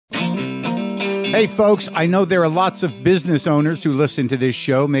Hey folks, I know there are lots of business owners who listen to this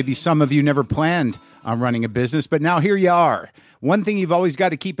show. Maybe some of you never planned on running a business, but now here you are. One thing you've always got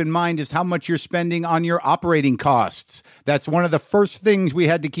to keep in mind is how much you're spending on your operating costs. That's one of the first things we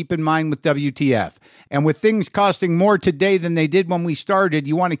had to keep in mind with WTF. And with things costing more today than they did when we started,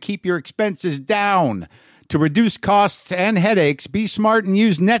 you want to keep your expenses down. To reduce costs and headaches, be smart and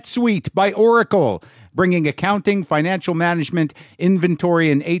use NetSuite by Oracle, bringing accounting, financial management,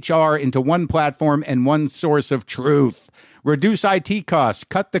 inventory, and HR into one platform and one source of truth. Reduce IT costs,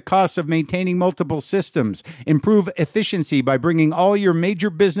 cut the costs of maintaining multiple systems, improve efficiency by bringing all your major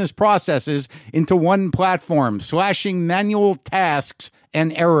business processes into one platform, slashing manual tasks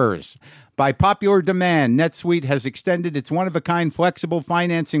and errors. By popular demand, NetSuite has extended its one-of-a-kind flexible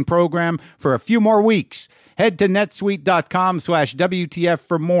financing program for a few more weeks. Head to netsuite.com/WTF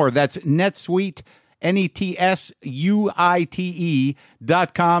for more. That's NetSuite,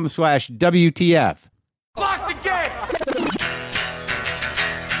 NetSuite.com/WTF. Lock the gate!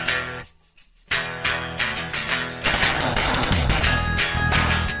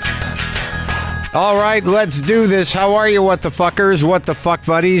 All right, let's do this. How are you, what the fuckers? What the fuck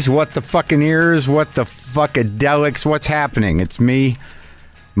buddies? What the fucking ears? What the fuckadelics? What's happening? It's me,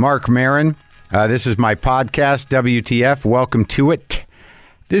 Mark Maron. This is my podcast, WTF. Welcome to it.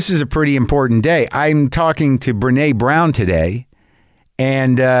 This is a pretty important day. I'm talking to Brené Brown today,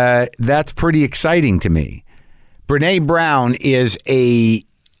 and that's pretty exciting to me. Brené Brown is a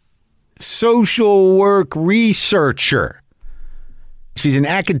social work researcher. She's an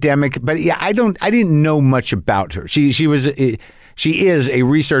academic, but yeah, I didn't know much about her. She is a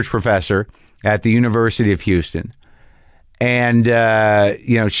research professor at the University of Houston. And,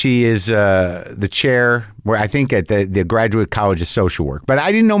 she is the chair, where I think at the Graduate College of Social Work. But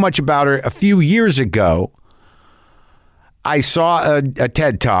I didn't know much about her. A few years ago, I saw a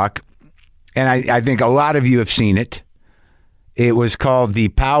TED Talk, and I think a lot of you have seen it. It was called The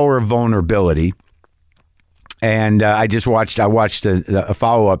Power of Vulnerability. And I watched a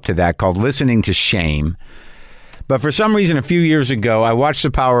follow-up to that called Listening to Shame. But for some reason, a few years ago, I watched The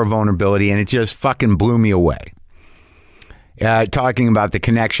Power of Vulnerability, and it just fucking blew me away. Talking about the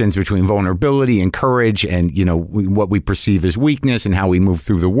connections between vulnerability and courage and, what we perceive as weakness and how we move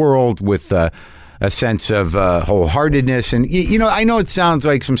through the world with a sense of wholeheartedness. And, I know it sounds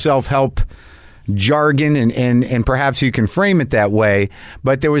like some self-help jargon and perhaps you can frame it that way,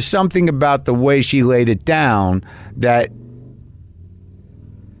 but there was something about the way she laid it down that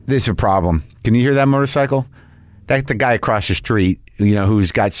there's a problem. Can you hear that motorcycle? That's the guy across the street,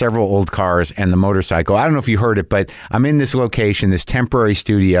 who's got several old cars and the motorcycle. I don't know if you heard it, but I'm in this location, this temporary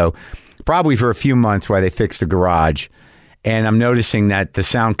studio, probably for a few months while they fix the garage. And I'm noticing that the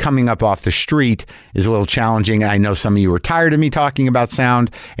sound coming up off the street is a little challenging. I know some of you are tired of me talking about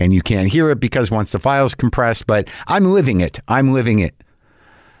sound and you can't hear it because once the file's compressed, but I'm living it.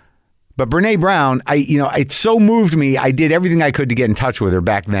 But Brené Brown, it so moved me. I did everything I could to get in touch with her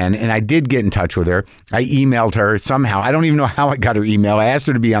back then, and I did get in touch with her. I emailed her somehow. I don't even know how I got her email. I asked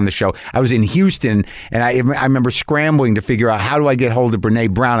her to be on the show. I was in Houston, and I remember scrambling to figure out how do I get hold of Brené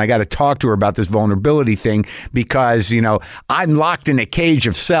Brown. I got to talk to her about this vulnerability thing because, I'm locked in a cage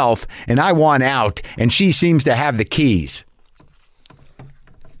of self, and I want out, and she seems to have the keys.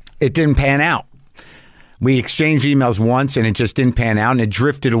 It didn't pan out. We exchanged emails once and it just didn't pan out and it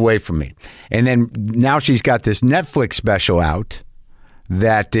drifted away from me. And then now she's got this Netflix special out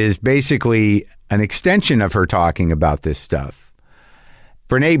that is basically an extension of her talking about this stuff.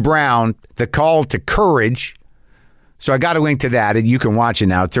 Brené Brown, The Call to Courage. So I got a link to that and you can watch it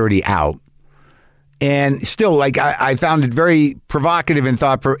now. It's already out. And still, I found it very provocative and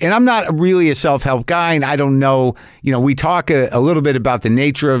and I'm not really a self-help guy, and I don't know, we talk a little bit about the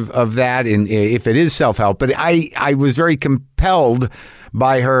nature of that and if it is self-help, but I was very compelled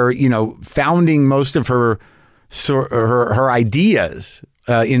by her, founding most of her ideas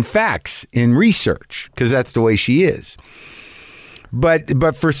in facts, in research, because that's the way she is.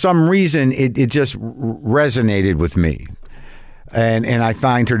 But for some reason, it just resonated with me. And I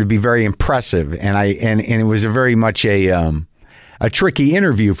find her to be very impressive, and it was a very much a tricky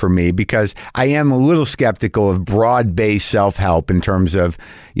interview for me because I am a little skeptical of broad-based self-help in terms of,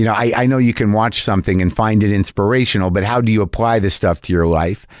 I know you can watch something and find it inspirational, but how do you apply this stuff to your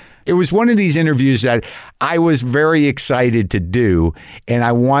life? It was one of these interviews that I was very excited to do, and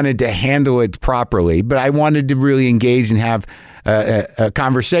I wanted to handle it properly, but I wanted to really engage and have a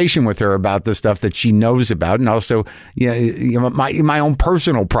conversation with her about the stuff that she knows about, and also my own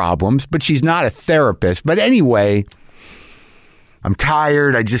personal problems. But she's not a therapist. But anyway, I'm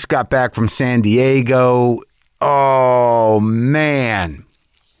tired. I just got back from San Diego. Oh man,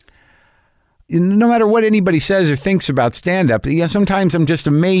 no matter what anybody says or thinks about stand-up, sometimes I'm just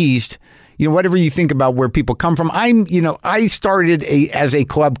amazed. Whatever you think about where people come from, I started as a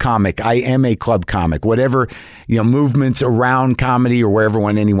club comic. I am a club comic. Whatever, movements around comedy or wherever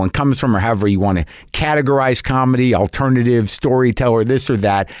anyone comes from or however you want to categorize comedy, alternative, storyteller, this or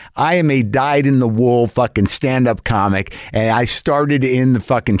that. I am a dyed-in-the-wool fucking stand-up comic, and I started in the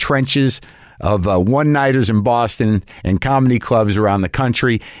fucking trenches of one-nighters in Boston and comedy clubs around the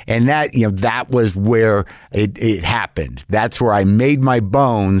country. And that was where it happened. That's where I made my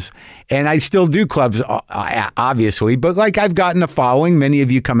bones. And I still do clubs, obviously. But I've gotten a following. Many of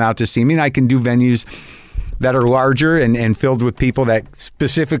you come out to see me, and I can do venues that are larger and filled with people that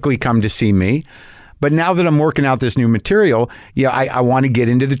specifically come to see me. But now that I'm working out this new material, I want to get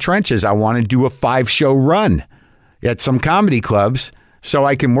into the trenches. I want to do a 5-show run at some comedy clubs, so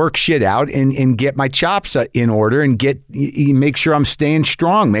I can work shit out and get my chops in order and make sure I'm staying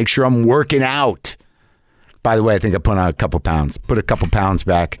strong, make sure I'm working out. By the way, I think I put a couple pounds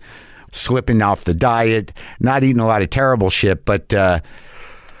back, slipping off the diet, not eating a lot of terrible shit, but I'm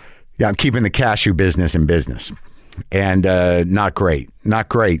keeping the cashew business in business. And not great,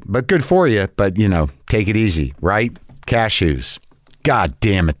 but good for you. But, take it easy, right? Cashews. God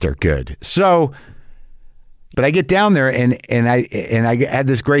damn it, they're good. So... But I get down there and I had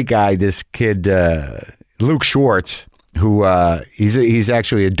this great guy, this kid, Luke Schwartz, who he's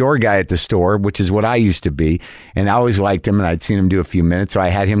actually a door guy at the store, which is what I used to be. And I always liked him, and I'd seen him do a few minutes. So I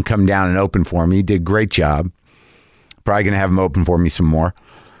had him come down and open for me. He did a great job. Probably going to have him open for me some more.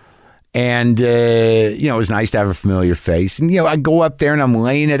 And, it was nice to have a familiar face. And, I go up there and I'm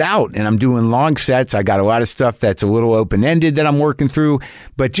laying it out and I'm doing long sets. I got a lot of stuff that's a little open-ended that I'm working through.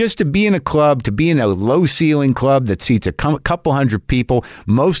 But just to be in a club, to be in a low-ceiling club that seats a couple hundred people,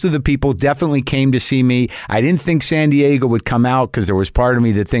 most of the people definitely came to see me. I didn't think San Diego would come out because there was part of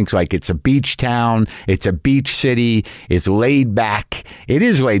me that thinks it's a beach town, it's a beach city, it's laid back. It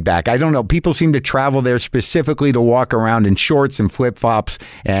is laid back. I don't know. People seem to travel there specifically to walk around in shorts and flip-flops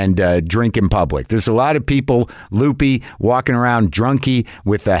and drink in public. There's a lot of people loopy walking around drunky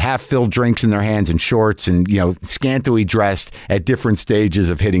with half-filled drinks in their hands and shorts and scantily dressed at different stages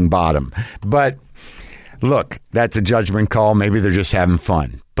of hitting bottom. But look, that's a judgment call. Maybe they're just having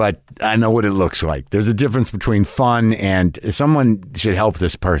fun. But I know what it looks like. There's a difference between fun and someone should help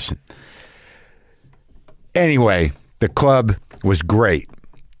this person. Anyway, the club was great.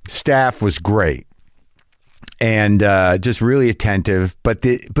 Staff was great. And just really attentive, but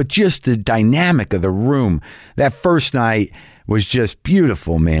just the dynamic of the room. That first night was just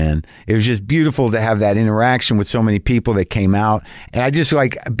beautiful, man. It was just beautiful to have that interaction with so many people that came out. And I just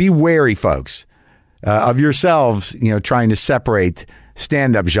be wary, folks, of yourselves, trying to separate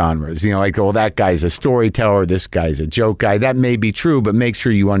stand-up genres. That guy's a storyteller, this guy's a joke guy. That may be true, but make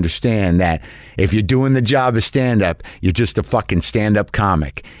sure you understand that if you're doing the job of stand-up, you're just a fucking stand-up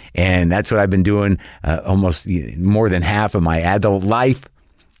comic. And that's what I've been doing almost more than half of my adult life.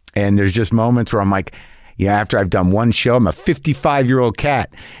 And there's just moments where I'm like, after I've done one show, I'm a 55-year-old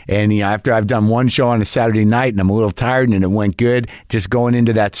cat. And after I've done one show on a Saturday night and I'm a little tired and it went good, just going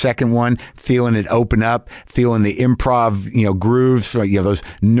into that second one, feeling it open up, feeling the improv, grooves, those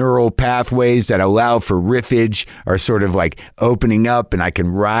neural pathways that allow for riffage are sort of opening up, and I can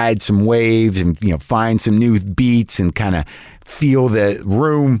ride some waves and, find some new beats and kind of feel the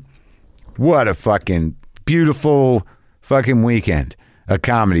room. What a fucking beautiful fucking weekend. A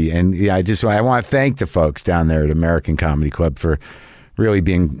comedy. And I want to thank the folks down there at American Comedy Club for really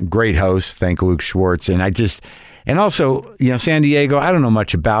being great hosts. Thank Luke Schwartz. And also, San Diego, I don't know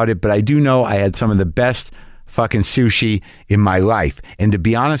much about it, but I do know I had some of the best fucking sushi in my life. And to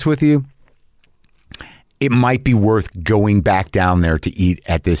be honest with you, it might be worth going back down there to eat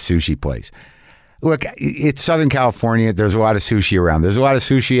at this sushi place. Look, it's Southern California. There's a lot of sushi around. There's a lot of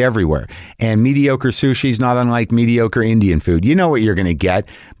sushi everywhere. And mediocre sushi is not unlike mediocre Indian food. You know what you're going to get,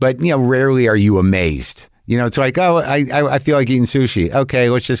 but, rarely are you amazed. It's I feel like eating sushi. Okay,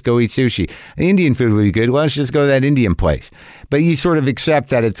 let's just go eat sushi. Indian food would be good. Well, let's just go to that Indian place. But you sort of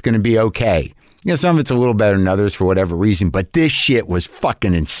accept that it's going to be okay. Some of it's a little better than others for whatever reason, but this shit was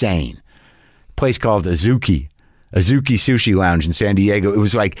fucking insane. A place called Azuki Sushi Lounge in San Diego. It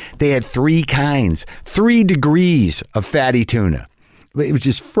was they had 3 kinds, 3 degrees of fatty tuna. It was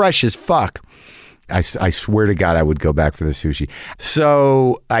just fresh as fuck. I swear to God, I would go back for the sushi.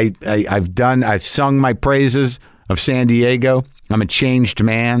 So I've sung my praises of San Diego. I'm a changed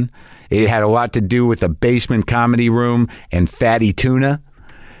man. It had a lot to do with a basement comedy room and fatty tuna.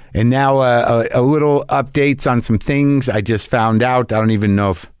 And now a little updates on some things I just found out. I don't even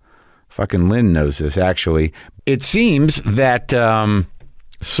know if fucking Lynn knows this, actually. It seems that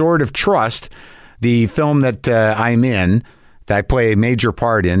Sword of Trust, the film that I'm in, that I play a major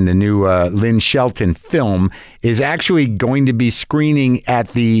part in, the new Lynn Shelton film, is actually going to be screening at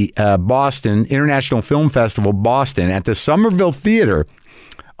the Boston International Film Festival, Boston, at the Somerville Theater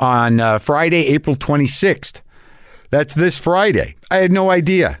on Friday, April 26th. That's this Friday. I had no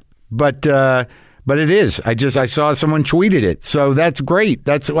idea, but it is. I saw someone tweeted it, so that's great.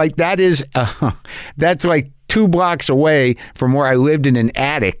 That's like 2 blocks away from where I lived in an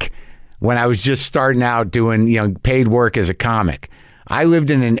attic when I was just starting out doing paid work as a comic. I lived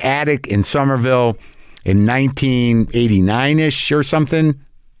in an attic in Somerville in 1989-ish or something.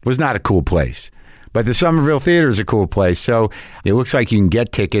 It was not a cool place. But the Somerville Theater is a cool place. So it looks like you can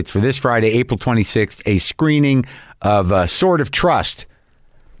get tickets for this Friday, April 26th, a screening of Sword of Trust,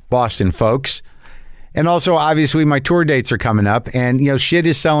 Boston folks. And also, obviously, my tour dates are coming up, and shit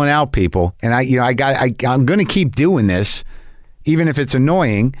is selling out, people. And I'm going to keep doing this, even if it's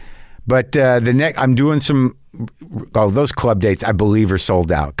annoying. But I'm doing those club dates, I believe, are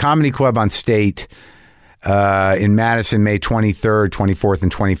sold out. Comedy Club on State in Madison, May 23rd, 24th,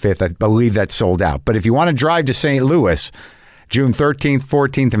 and 25th. I believe that's sold out. But if you want to drive to St. Louis, June 13th,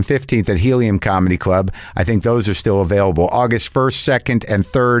 14th, and 15th at Helium Comedy Club, I think those are still available. August 1st, 2nd, and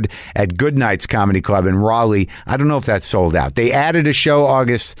 3rd at Good Nights Comedy Club in Raleigh. I don't know if that's sold out. They added a show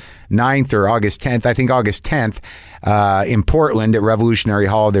August 9th or August 10th, I think August 10th, in Portland at Revolutionary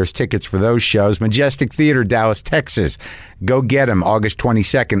Hall. There's tickets for those shows. Majestic Theater, Dallas, Texas. Go get them, August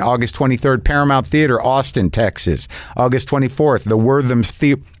 22nd. August 23rd, Paramount Theater, Austin, Texas. August 24th, the Wortham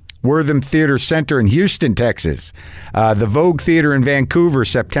Theater Center in Houston, Texas. The Vogue Theater in Vancouver,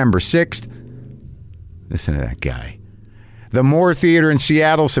 September 6th. Listen to that guy. The Moore Theater in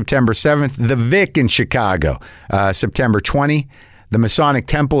Seattle, September 7th. The Vic in Chicago, September 20. The Masonic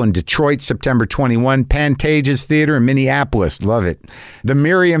Temple in Detroit, September 21. Pantages Theater in Minneapolis. Love it. The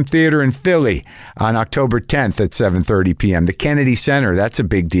Miriam Theater in Philly on October 10th at 7:30 p.m. The Kennedy Center, that's a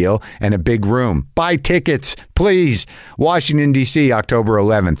big deal, and a big room. Buy tickets, please. Washington, D.C., October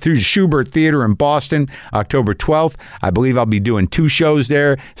 11th. Through Schubert Theater in Boston, October 12th. I believe I'll be doing 2 shows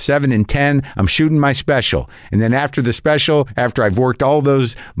there, 7 and 10. I'm shooting my special. And then after the special, after I've worked all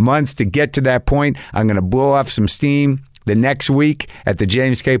those months to get to that point, I'm going to blow off some steam the next week at the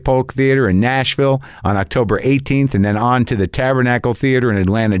James K. Polk Theater in Nashville on October 18th, and then on to the Tabernacle Theater in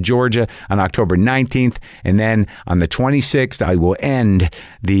Atlanta, Georgia on October 19th. And then on the 26th, I will end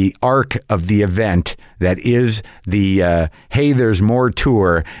the arc of the event that is the Hey There's More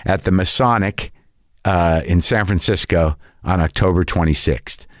tour at the Masonic in San Francisco on October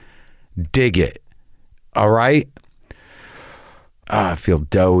 26th. Dig it. All right? I feel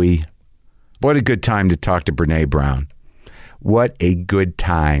doughy. What a good time to talk to Brene Brown. What a good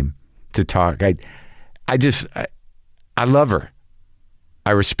time to talk. I love her.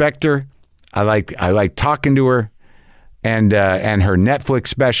 I respect her. I like talking to her, and her Netflix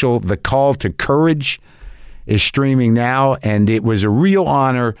special, The Call to Courage, is streaming now, and it was a real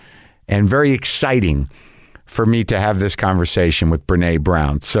honor and very exciting for me to have this conversation with Brene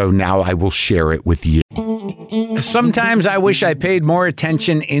Brown. So now I will share it with you. Sometimes I wish I paid more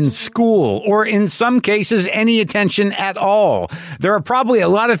attention in school, or in some cases, any attention at all. There are probably a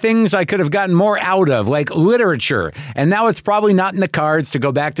lot of things I could have gotten more out of, like literature, and now it's probably not in the cards to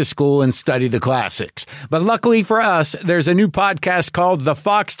go back to school and study the classics. But luckily for us, there's a new podcast called The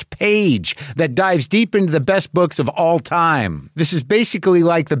Foxed Page that dives deep into the best books of all time. This is basically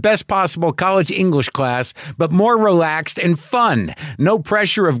like the best possible college English class, but more relaxed and fun. No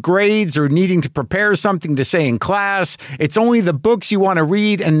pressure of grades or needing to prepare something to say in class. It's only the books you want to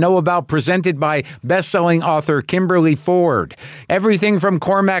read and know about, presented by best-selling author Kimberly Ford. Everything from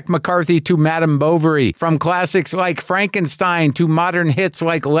Cormac McCarthy to Madame Bovary, from classics like Frankenstein to modern hits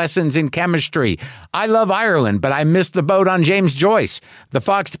like Lessons in Chemistry. I love Ireland, but I missed the boat on James Joyce. The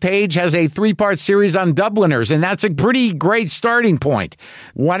Foxed Page has a 3-part series on Dubliners, and that's a pretty great starting point.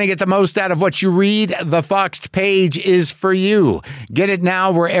 Want to get the most out of what you read? The Foxed Page is for you. Get it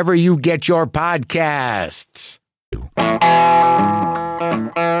now wherever you get your podcasts. I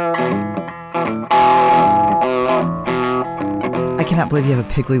cannot believe you have a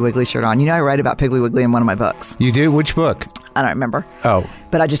Piggly Wiggly shirt on. You know I write about Piggly Wiggly in one of my books. You do? Which book? I don't remember. Oh.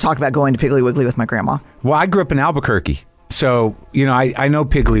 But I just talk about going to Piggly Wiggly with my grandma. Well, I grew up in Albuquerque. So, I know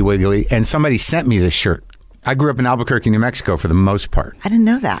Piggly Wiggly, and somebody sent me this shirt. I grew up in Albuquerque, New Mexico for the most part. I didn't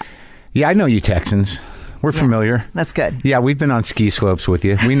know that. Yeah, I know you Texans. We're familiar. That's good. Yeah, we've been on ski slopes with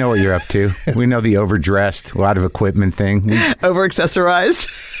you. We know what you're up to. We know the overdressed, a lot of equipment thing. Over-accessorized.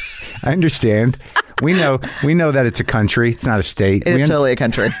 I understand. We know that it's a country. It's not a state. It is totally a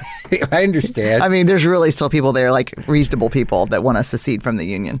country. I understand. I mean, there's really still people there, like reasonable people that want to secede from the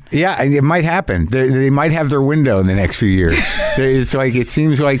union. Yeah, it might happen. They might have their window in the next few years. It's like, it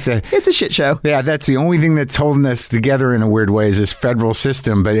seems like it's a shit show. Yeah, that's the only thing that's holding us together in a weird way is this federal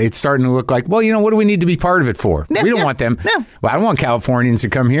system. But it's starting to look like, well, what do we need to be part of it for? No, we don't want them. No. Well, I don't want Californians to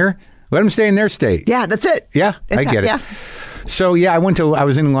come here. Let them stay in their state. Yeah, that's it. Yeah, I get it. Yeah. So, yeah, I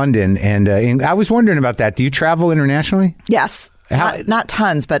was in London, and I was wondering about that. Do you travel internationally? Yes. Not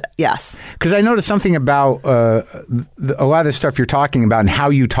tons, but yes. Because I noticed something about a lot of the stuff you're talking about and how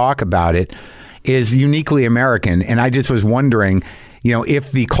you talk about it is uniquely American. And I just was wondering,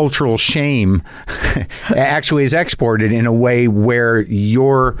 if the cultural shame actually is exported in a way where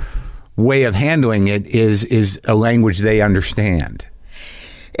your way of handling it is a language they understand.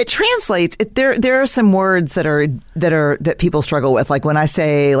 It translates. There are some words that people struggle with. Like when I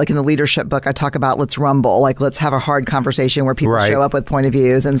say, like in the leadership book, I talk about let's rumble, like let's have a hard conversation where people show up with point of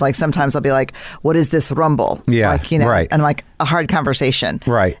views. And it's like sometimes I'll be like, what is this rumble? Yeah, like, right. And I'm like, a hard conversation.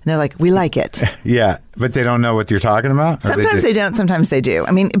 Right. And they're like, we like it. Yeah, but they don't know what you're talking about? Sometimes they don't, sometimes they do.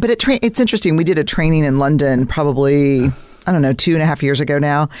 I mean, but it's interesting. We did a training in London probably, 2.5 years ago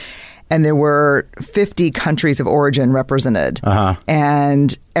now. And there were 50 countries of origin represented. Uh-huh.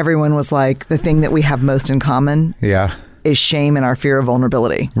 And everyone was like, the thing that we have most in common is shame and our fear of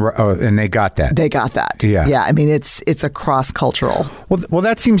vulnerability. Oh, and they got that. They got that. Yeah. Yeah. I mean, it's a cross-cultural. Well,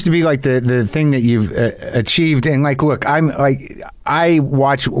 that seems to be like the thing that you've achieved. And like, look, I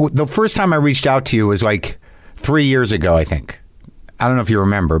watch, the first time I reached out to you was like 3 years ago, I think. I don't know if you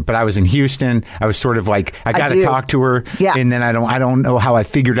remember, but I was in Houston. I was sort of like, I got to talk to her. Yeah. And then I don't know how I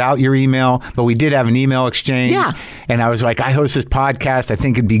figured out your email, but we did have an email exchange. Yeah. And I was like, I host this podcast. I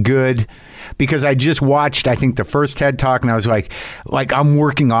think it'd be good. Because I just watched, I think, the first TED Talk, and I was like I'm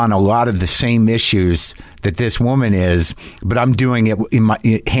working on a lot of the same issues that this woman is, but I'm doing it in my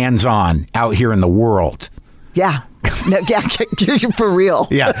hands-on out here in the world. Yeah. No, yeah, for real.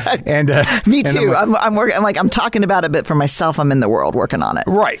 Yeah, and me too. And I'm working. I'm talking about it, but for myself, I'm in the world working on it.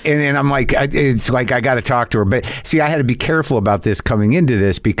 Right, and I'm like, it's like I got to talk to her. But see, I had to be careful about this coming into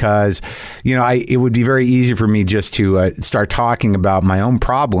this because, it would be very easy for me just to start talking about my own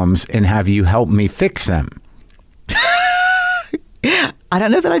problems and have you help me fix them. I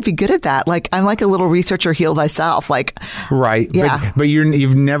don't know that I'd be good at that. Like, I'm like a little researcher, heal thyself. Like, right. Yeah. But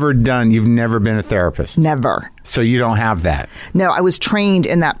you've never been a therapist. Never. So you don't have that. No, I was trained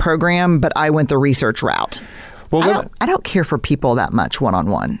in that program, but I went the research route. Well, I don't care for people that much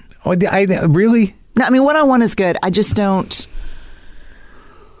one-on-one. Oh, I really? No, I mean, one-on-one is good. I just don't.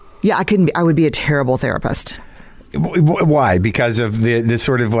 Yeah, I would be a terrible therapist. Why? Because of the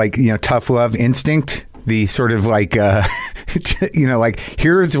sort of like, tough love instinct? The sort of like, like,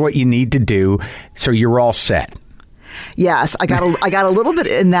 here's what you need to do so you're all set. Yes, I got a little bit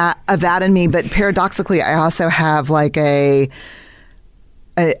of that in me, but paradoxically, I also have like a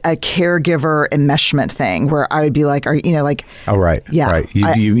caregiver enmeshment thing where I would be like, oh right, yeah, right.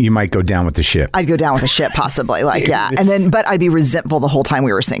 You might go down with the ship. I'd go down with the ship, possibly, like but I'd be resentful the whole time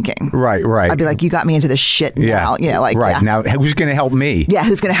we were sinking. Right. I'd be like, you got me into this shit now, right. Yeah. Now who's going to help me? Yeah,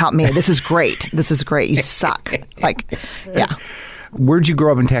 who's going to help me? This is great. You suck. Like, yeah. Where'd you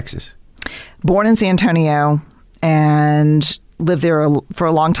grow up in Texas? Born in San Antonio and lived there for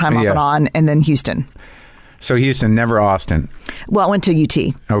a long time off and on, and then Houston. So Houston, never Austin. Well, I went to UT.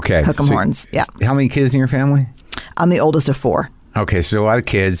 Okay. Hook'em Horns. Yeah. How many kids in your family? I'm the oldest of 4. Okay, so a lot of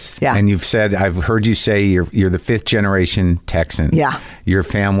kids. Yeah. And I've heard you say you're the 5th generation Texan. Yeah. Your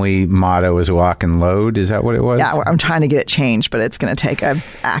family motto is lock and load. Is that what it was? Yeah, I'm trying to get it changed, but it's going to take an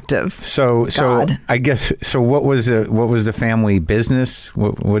active. So I guess what was the family business?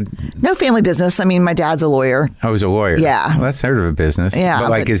 What? No family business. I mean, my dad's a lawyer. Oh, he's a lawyer. Yeah. Well, that's sort of a business. Yeah.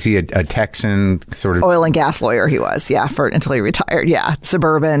 But is he a Texan sort of oil and gas lawyer? He was. Yeah, until he retired. Yeah,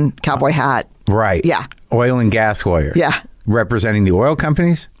 suburban cowboy hat. Right. Yeah. Oil and gas lawyer. Yeah. Representing the oil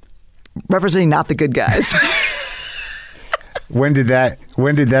companies? Representing not the good guys. When did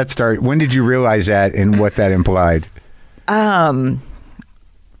that start? When did you realize that and what that implied? Yeah,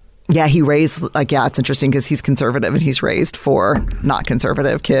 he raised, it's interesting because he's conservative and he's raised 4 not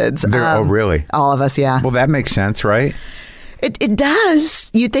conservative kids. Oh, really? All of us, yeah. Well, that makes sense, right? It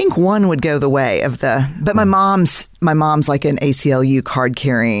does. You'd think one would go the way of but my mom's like an ACLU card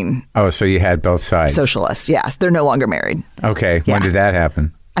carrying. Oh, so you had both sides. Socialist, yes. They're no longer married. Okay. Yeah. When did that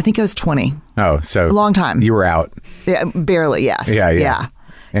happen? I think I was 20. Oh, so a long time. You were out. Yeah, barely, yes. Yeah.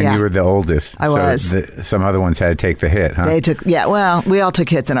 And you were the oldest. I was. Some other ones had to take the hit, huh? They took, well, we all took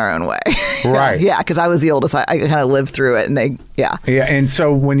hits in our own way. Right. Yeah, because I was the oldest. I kind of lived through it, and Yeah, and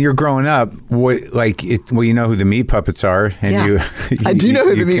so when you're growing up, you know who the Meat Puppets are, and I do know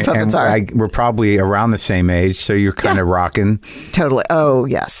who the Meat Puppets are. We're probably around the same age, so you're kind of rocking. Totally. Oh,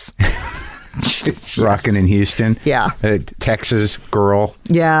 yes. Rocking in Houston. Yeah. Texas girl.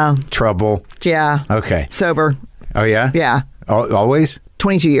 Yeah. Trouble. Yeah. Okay. Sober. Oh, yeah? Yeah. Always?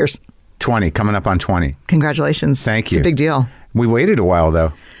 22 years. 20, coming up on 20. Congratulations. Thank you. It's a big deal. We waited a while,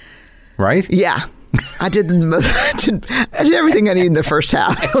 though. Right? Yeah. I did everything I needed in the first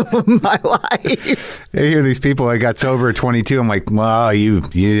half of my life. I hear these people, I got sober at 22. I'm like, well, you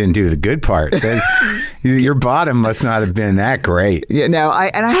didn't do the good part. Your bottom must not have been that great. Yeah, no, I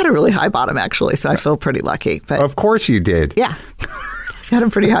had a really high bottom, actually, so I feel pretty lucky. But of course you did. Yeah. Had a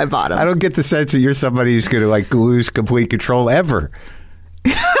pretty high bottom. I don't get the sense that you're somebody who's going to lose complete control ever.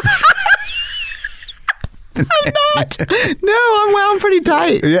 I'm not. No, I'm wound pretty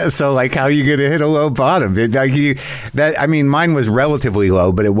tight. Yeah, so how are you going to hit a low bottom? Mine was relatively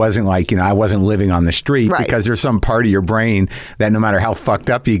low, but it wasn't I wasn't living on the street, right. Because there's some part of your brain that no matter how fucked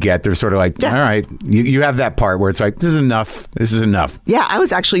up you get, they're sort of all right, you have that part where it's this is enough. This is enough. Yeah, I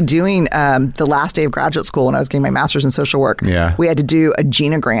was actually doing the last day of graduate school when I was getting my master's in social work. Yeah. We had to do a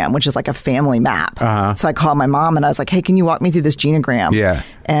genogram, which is like a family map. Uh-huh. So I called my mom and I was like, hey, can you walk me through this genogram? Yeah.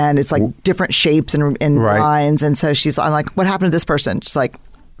 And it's different shapes and right. lines. And so I'm like, what happened to this person? She's like,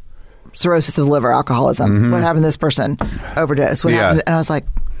 cirrhosis of the liver, alcoholism. Mm-hmm. What happened to this person? Overdose. What happened? And I was like,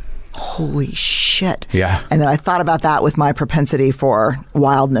 holy shit. Yeah. And then I thought about that with my propensity for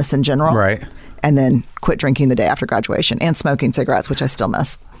wildness in general. Right. And then quit drinking the day after graduation and smoking cigarettes, which I still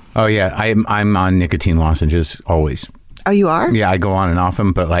miss. Oh, yeah. I'm on nicotine lozenges always. Oh, you are? Yeah, I go on and off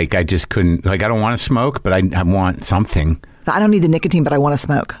them, but I just couldn't, I don't want to smoke, but I want something. I don't need the nicotine, but I want to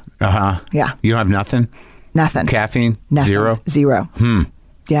smoke. Uh-huh. Yeah. You don't have nothing? Nothing. Caffeine? Nothing. Zero.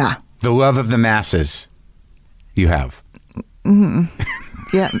 Yeah. The love of the masses you have. Mm-hmm.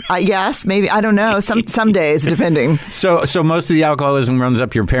 Yeah. Yes, maybe. I don't know. Some days, depending. So most of the alcoholism runs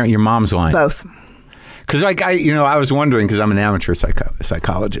up your mom's line? Both. Because I was wondering, because I'm an amateur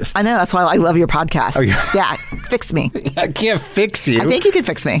psychologist. I know. That's why I love your podcast. Oh, yeah. Fix me. I can't fix you. I think you can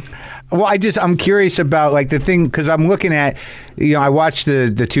fix me. Well, I'm curious about the thing, because I'm looking at, I watched the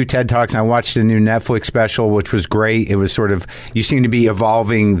 2 TED Talks and I watched the new Netflix special, which was great. It was sort of, you seem to be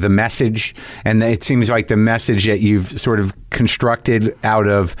evolving the message, and it seems like the message that you've sort of constructed out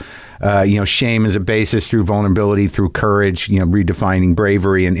of, shame as a basis, through vulnerability, through courage, redefining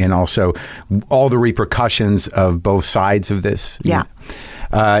bravery, and also all the repercussions of both sides of this. Yeah.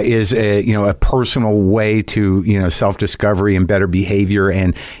 Is a personal way to self-discovery and better behavior,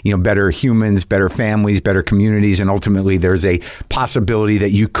 and better humans, better families, better communities, and ultimately there's a possibility that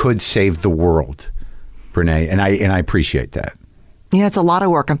you could save the world, Brene, and I appreciate that. It's a lot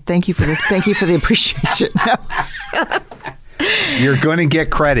of work. Thank you for this. Thank you for the appreciation. You're going to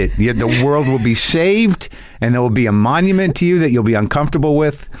get credit. The world will be saved, and there will be a monument to you that you'll be uncomfortable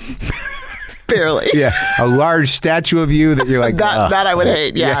with. Barely. Yeah, a large statue of you that you're like, that I would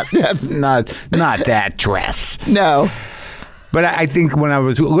hate. Yeah. Not that dress. No. But I think when I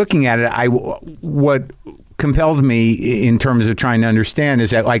was looking at it, what compelled me in terms of trying to understand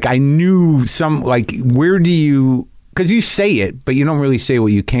is that I knew where do you, because you say it, but you don't really say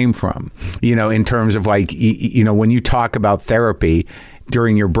what you came from, in terms of when you talk about therapy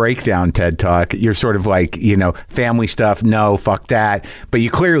during your breakdown TED Talk, you're sort of family stuff, no, fuck that. But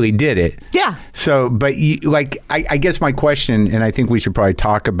you clearly did it. Yeah. So, but I guess my question, and I think we should probably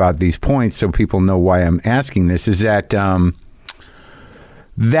talk about these points so people know why I'm asking this, is that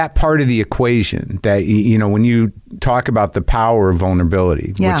that part of the equation that, when you talk about the power of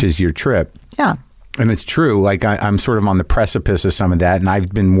vulnerability, which is your trip. Yeah. And it's true. I'm sort of on the precipice of some of that, and I've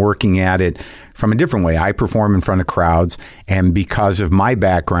been working at it from a different way. I perform in front of crowds, and because of my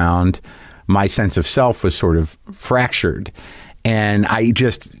background, my sense of self was sort of fractured. And I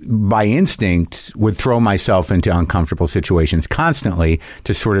just, by instinct, would throw myself into uncomfortable situations constantly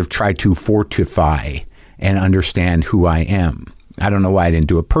to sort of try to fortify and understand who I am. I don't know why I didn't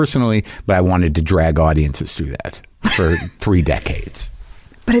do it personally, but I wanted to drag audiences through that for 3 decades.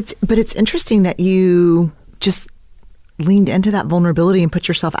 But it's interesting that you just leaned into that vulnerability and put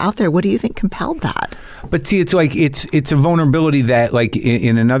yourself out there. What do you think compelled that? But see, it's it's a vulnerability that,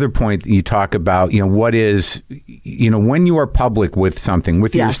 in another point you talk about, what is, when you are public with something,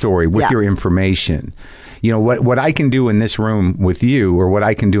 with your story, with your information, what I can do in this room with you, or what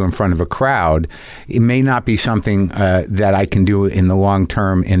I can do in front of a crowd, it may not be something that I can do in the long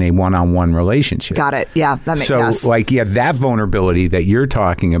term in a one-on-one relationship. Got it. Yeah, that makes sense. So, that vulnerability that you're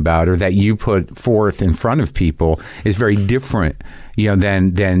talking about, or that you put forth in front of people, is very different,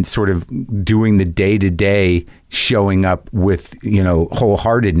 than sort of doing the day-to-day, showing up with,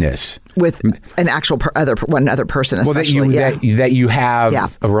 wholeheartedness with an actual one other person, especially. That you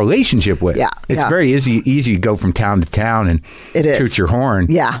have a relationship with. Yeah, it's very easy to go from town to town and toot your horn.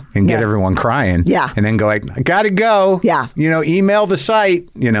 Yeah, and get everyone crying. Yeah, and then go like, I gotta go. Yeah, email the site.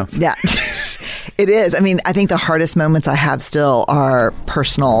 Yeah, it is. I mean, I think the hardest moments I have still are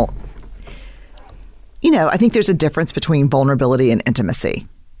personal. I think there's a difference between vulnerability and intimacy.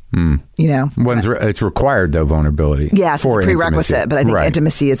 It's required, though, vulnerability. Yes, it's a prerequisite, intimacy. But I think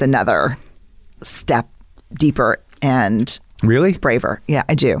intimacy is another step deeper and really braver. Yeah,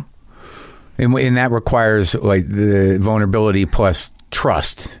 I do. And that requires the vulnerability plus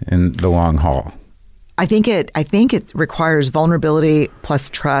trust in the long haul. I think it requires vulnerability plus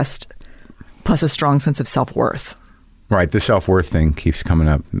trust plus a strong sense of self-worth. Right, the self-worth thing keeps coming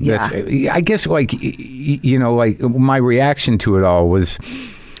up. Yeah. I guess, my reaction to it all was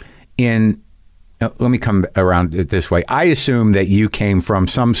let me come around it this way. I assume that you came from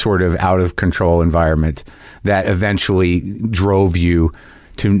some sort of out-of-control environment that eventually drove you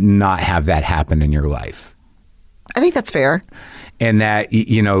to not have that happen in your life. I think that's fair. And that,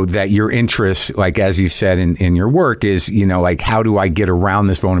 that your interest, as you said in your work, is, how do I get around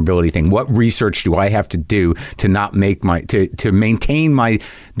this vulnerability thing? What research do I have to do to not make to maintain my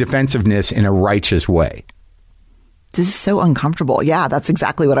defensiveness in a righteous way? This is so uncomfortable. Yeah, that's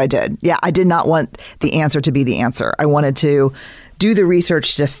exactly what I did. Yeah, I did not want the answer to be the answer. I wanted to do the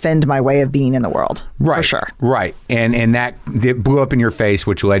research to defend my way of being in the world. Right. For sure. Right. And that blew up in your face,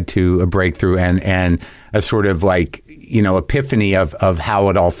 which led to a breakthrough and a sort of epiphany of how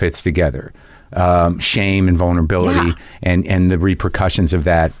it all fits together. Shame and vulnerability and the repercussions of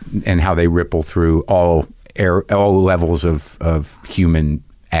that, and how they ripple through all levels of human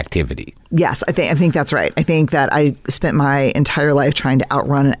activity. Yes, I think that's right. I think that I spent my entire life trying to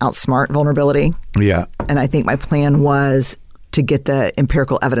outrun and outsmart vulnerability. Yeah. And I think my plan was to get the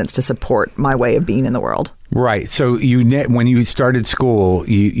empirical evidence to support my way of being in the world. Right. So when you started school,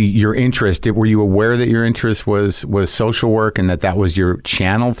 your interest, were you aware that your interest was social work, and that was your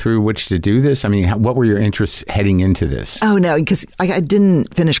channel through which to do this? I mean, what were your interests heading into this? Oh, no, because I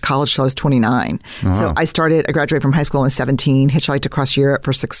didn't finish college till I was 29. Uh-huh. So I graduated from high school when I was 17, hitchhiked across Europe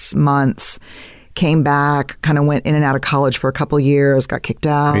for 6 months, came back, kind of went in and out of college for a couple of years, got kicked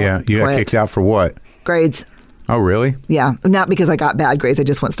out. Yeah. You got kicked out for what? Grades. Oh, really? Yeah. Not because I got bad grades.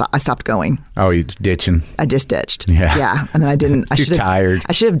 I stopped going. Oh, you ditching? I just ditched. Yeah. Yeah. And then I didn't. Too tired.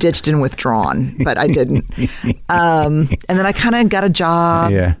 I should have ditched and withdrawn, but I didn't. And then I kind of got a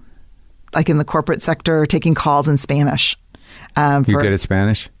job, in the corporate sector, taking calls in Spanish. You're good at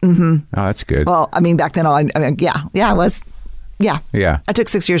Spanish? Mm-hmm. Oh, that's good. Well, back then, I was. Yeah. Yeah. I took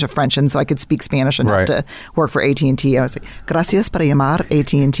 6 years of French, and so I could speak Spanish enough to work for AT&T. I was like, gracias para llamar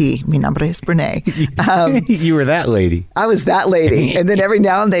AT&T. Mi nombre es Brene. You were that lady. I was that lady. And then every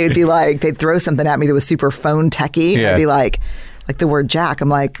now and then they'd be like, they'd throw something at me that was super phone techie. And I'd be like the word Jack. I'm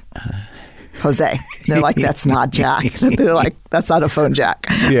like, Jose. And they're like, that's not Jack. They're like, that's not a phone jack.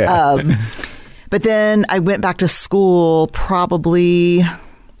 Yeah. But then I went back to school probably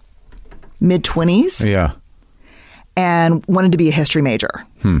mid-20s. Yeah. And wanted to be a history major.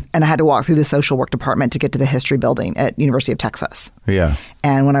 And I had to walk through the social work department to get to the history building at University of Texas. Yeah.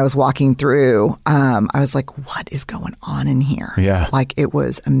 And when I was walking through, I was like, what is going on in here? Yeah. It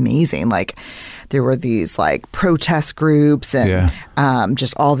was amazing. There were these protest groups and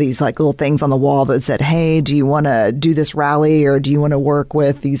just all these little things on the wall that said, hey, do you want to do this rally, or do you want to work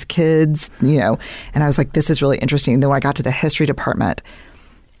with these kids? And I was like, this is really interesting. And then when I got to the history department,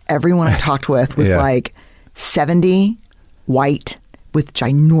 everyone I talked with was 70, white, with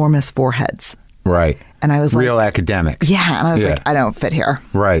ginormous foreheads. Right. And I was real academics. Yeah. And I was like, I don't fit here.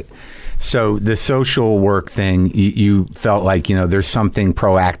 Right. So the social work thing, you felt like, there's something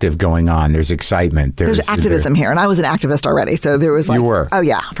proactive going on. There's excitement. There's activism here. And I was an activist already. So there was You were? Oh,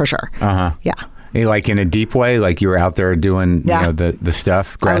 yeah, for sure. Uh-huh. Yeah. In a deep way? You were out there doing, the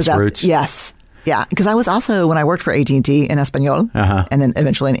stuff, grassroots? Yes. Yeah, because I was also, when I worked for AT&T in Espanol, and then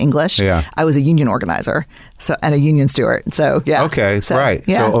eventually in English, I was a union organizer and a union steward. So, yeah. Okay, right.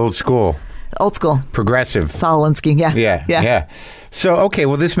 Yeah. So old school. Old school. Progressive. Saul Alinsky, yeah. Yeah. So, okay,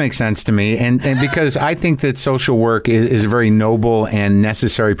 well, this makes sense to me. And because I think that social work is a very noble and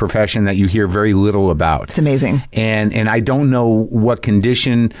necessary profession that you hear very little about. It's amazing. And I don't know what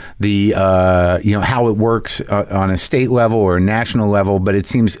condition how it works on a state level or a national level, but it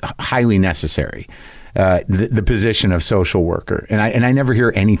seems highly necessary, the position of social worker. And I never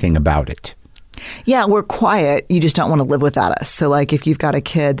hear anything about it. Yeah, we're quiet. You just don't want to live without us. So, like, if you've got a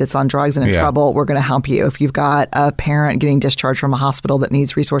kid that's on drugs and in trouble, we're going to help you. If you've got a parent getting discharged from a hospital that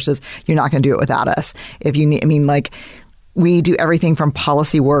needs resources, you're not going to do it without us. If you need, we do everything from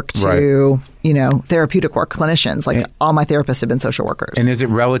policy work to, therapeutic work, clinicians. Like, all my therapists have been social workers. And is it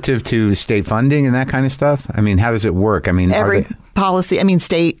relative to state funding and that kind of stuff? I mean, how does it work? I mean, every policy,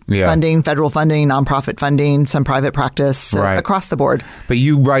 state funding, federal funding, nonprofit funding, some private practice, across the board. But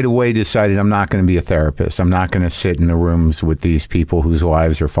you right away decided, I'm not going to be a therapist. I'm not going to sit in the rooms with these people whose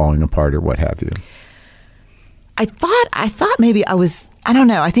lives are falling apart or what have you. I thought maybe I don't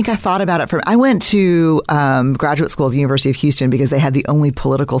know. I think I thought about it I went to graduate school at the University of Houston because they had the only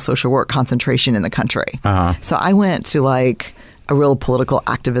political social work concentration in the country. Uh-huh. So I went to a real political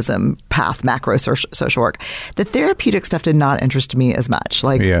activism path, macro social work. The therapeutic stuff did not interest me as much.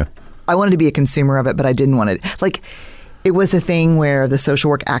 I wanted to be a consumer of it, but I didn't want it. It was a thing where the social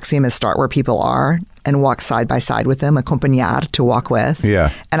work axiom is start where people are and walk side by side with them, accompagnar, to walk with.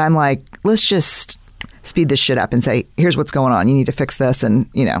 Yeah. And I'm like, let's just speed this shit up and say, here's what's going on. You need to fix this and,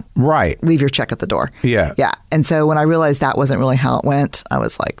 leave your check at the door. Yeah. Yeah. And so when I realized that wasn't really how it went, I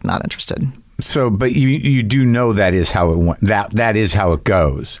was not interested. So, but you do know that is how it went. That is how it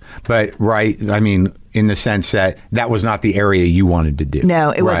goes. But, in the sense that was not the area you wanted to do.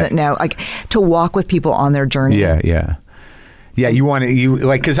 No, it wasn't. No, to walk with people on their journey. Yeah. Yeah. Yeah,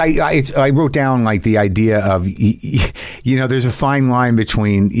 because I wrote down the idea of, there's a fine line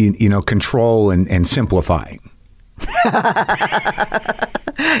between, control and simplifying.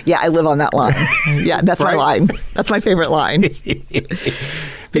 Yeah, I live on that line. Yeah, that's my line. That's my favorite line.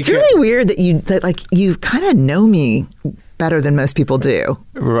 It's really weird that you kind of know me better than most people do.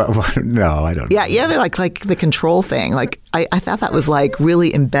 No, I don't. Yeah, like the control thing. I thought that was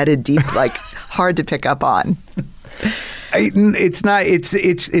really embedded deep, hard to pick up on. It's not. It's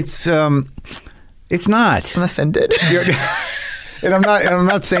not. I'm offended. And I'm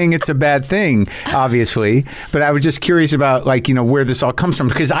not saying it's a bad thing, obviously, but I was just curious about where this all comes from,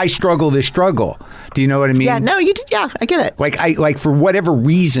 because I struggle this struggle. Do you know what I mean? Yeah, no, you did. Yeah, I get it. I for whatever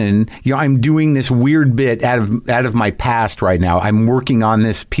reason, I'm doing this weird bit out of my past right now. I'm working on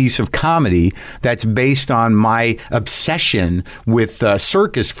this piece of comedy that's based on my obsession with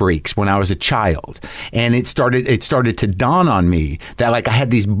circus freaks when I was a child, and it started to dawn on me that I had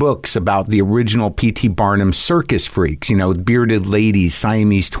these books about the original P.T. Barnum circus freaks, bearded ladies,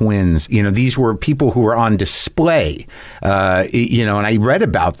 Siamese twins. These were people who were on display, and I read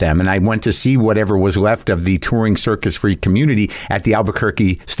about them, and I went to see whatever was left of the touring circus freak community at the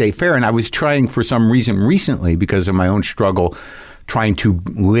Albuquerque State Fair. And I was trying, for some reason recently, because of my own struggle, trying to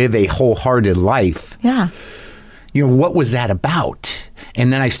live a wholehearted life. Yeah. What was that about?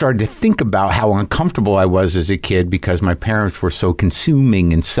 And then I started to think about how uncomfortable I was as a kid because my parents were so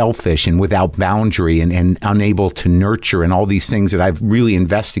consuming and selfish and without boundary and unable to nurture and all these things that I've really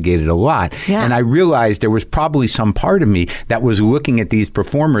investigated a lot. Yeah. And I realized there was probably some part of me that was looking at these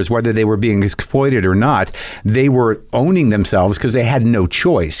performers, whether they were being exploited or not, they were owning themselves because they had no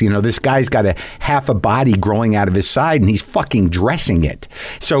choice. This guy's got half a body growing out of his side and he's fucking dressing it.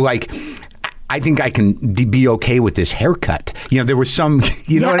 So I think I can be okay with this haircut. There was some,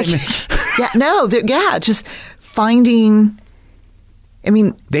 know what I mean? Just finding,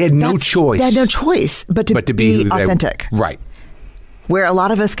 they had no choice. They had no choice but to be authentic. Right. Where a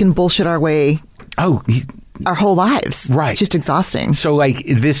lot of us can bullshit our way. Our whole lives. Right. It's just exhausting. So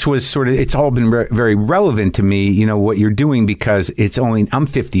this was it's all been very relevant to me, what you're doing, because I'm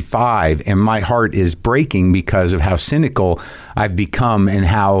 55 and my heart is breaking because of how cynical I've become and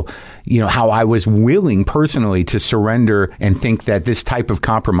how I was willing personally to surrender and think that this type of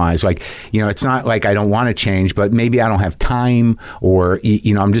compromise, it's not like I don't want to change, but maybe I don't have time, or,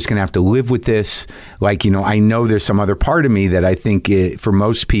 I'm just going to have to live with this. I know there's some other part of me that I think for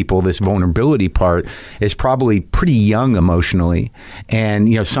most people, this vulnerability part is probably pretty young emotionally.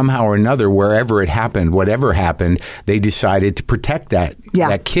 And, somehow or another, wherever it happened, whatever happened, they decided to protect that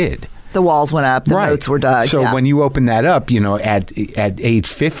kid. The walls went up, the moats were dug. So when you open that up, at age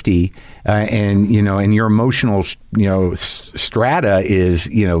 50, and your emotional, strata is,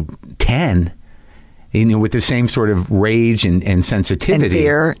 10, with the same sort of rage and sensitivity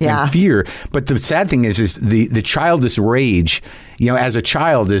and fear. But the sad thing is the childish rage, as a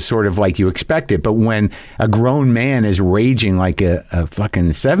child is sort of like you expect it. But when a grown man is raging like a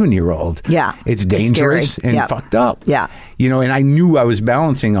fucking 7-year-old, it's dangerous and fucked up. Yeah. And I knew I was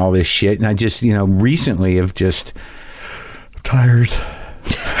balancing all this shit, and I just, recently have just tired.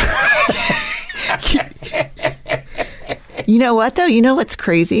 You know what though? You know what's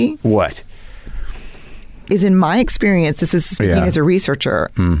crazy? What? Is in my experience, this is speaking as a researcher,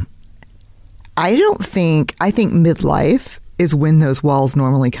 I think midlife is when those walls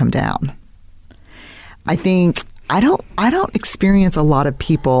normally come down. I don't experience a lot of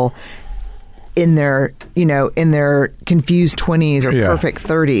people in their confused 20s or perfect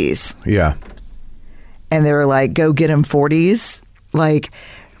 30s. Yeah. And they're like, go get them 40s. Like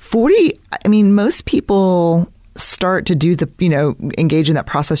 40, I mean, most people start to do engage in that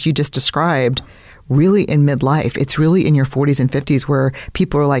process you just described really in midlife. It's really in your 40s and 50s where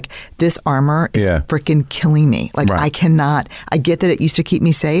people are like, this armor is freaking killing me. Like, I cannot, I get that it used to keep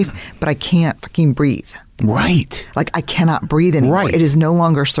me safe, but I can't fucking breathe. Right. Like, I cannot breathe anymore. Right. It is no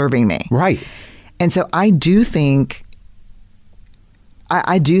longer serving me. Right. And so I do think,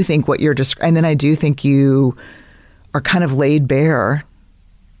 what you're just, and then I do think you are kind of laid bare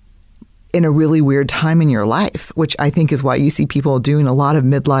in a really weird time in your life, which I think is why you see people doing a lot of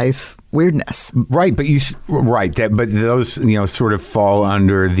midlife weirdness. Right, but but those sort of fall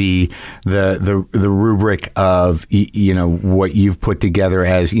under the rubric of what you've put together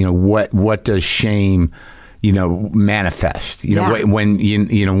as what does shame manifest?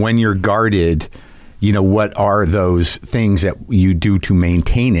 When when you're guarded, what are those things that you do to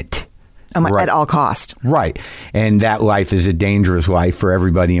maintain it? At all cost. Right. And that life is a dangerous life for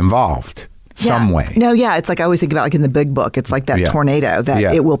everybody involved some way. No, it's like I always think about like in the Big Book. It's like that tornado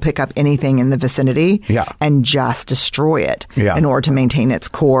that it will pick up anything in the vicinity and just destroy it in order to maintain its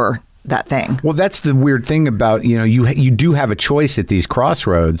core, that thing. Well, that's the weird thing about, you do have a choice at these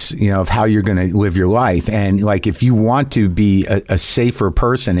crossroads, of how you're going to live your life. And like, if you want to be a safer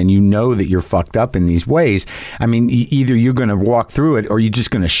person and that you're fucked up in these ways, I mean, either you're going to walk through it or you're just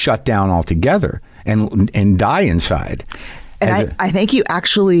going to shut down altogether and die inside. And I think you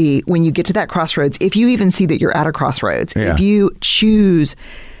actually, when you get to that crossroads, if you even see that you're at a crossroads, if you choose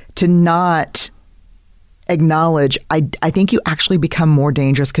to not acknowledge, I think you actually become more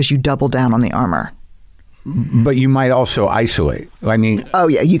dangerous because you double down on the armor. But you might also isolate. I mean, oh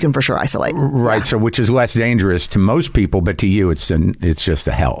yeah, you can for sure isolate. Right. Yeah. So, which is less dangerous to most people, but to you, it's just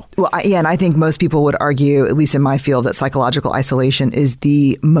a hell. Well, and I think most people would argue, at least in my field, that psychological isolation is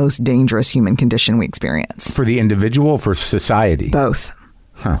the most dangerous human condition we experience. For the individual, for society, both.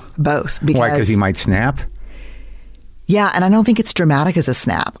 Huh? Both. Why? Because he might snap. Yeah, and I don't think it's dramatic as a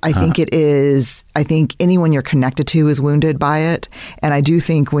snap. I think it is, I think anyone you're connected to is wounded by it. And I do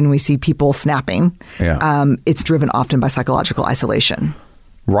think when we see people snapping, it's driven often by psychological isolation.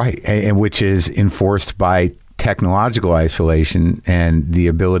 Right, and which is enforced by technological isolation and the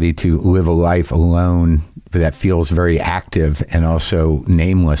ability to live a life alone that feels very active and also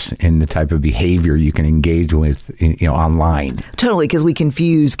nameless in the type of behavior you can engage with, online. Totally, because we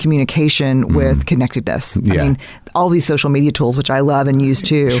confuse communication with connectedness. I mean, all these social media tools, which I love and use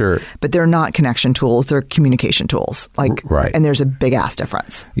too, but they're not connection tools; they're communication tools. And there's a big ass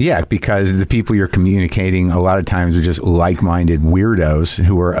difference. Yeah, because the people you're communicating a lot of times are just like-minded weirdos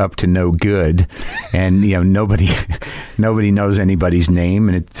who are up to no good, and nobody knows anybody's name,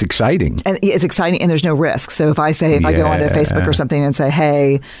 and it's exciting. And it's exciting, and there's no risk. So if I go onto Facebook or something and say,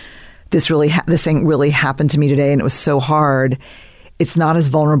 "Hey, this thing really happened to me today, and it was so hard," it's not as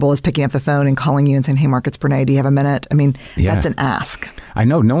vulnerable as picking up the phone and calling you and saying, "Hey, Mark, it's Brene. Do you have a minute?" I mean, that's an ask. I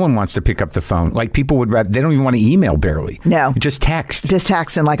know. No one wants to pick up the phone. Like, people would rather, they don't even want to email barely. No. Just text.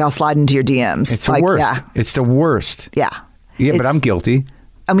 And I'll slide into your DMs. It's the worst. Yeah. It's the worst. Yeah. Yeah, but I'm guilty.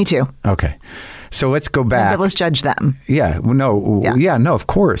 Oh, me too. Okay. So let's go back. But let's judge them. Yeah. Well, no. Yeah. No, of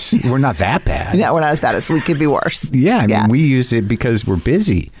course. We're not that bad. No, we're not as bad as we could be worse. Yeah. I mean, we used it because we're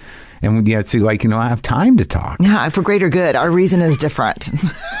busy. And it's like, I have time to talk. Yeah, for greater good. Our reason is different.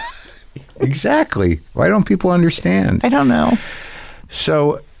 Exactly. Why don't people understand? I don't know.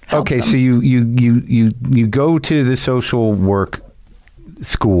 So, okay, so you go to the social work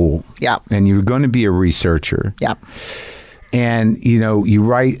school. Yeah. And you're going to be a researcher. Yeah. And, you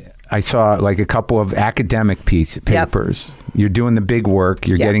write, I saw like a couple of academic papers. Yep. You're doing the big work.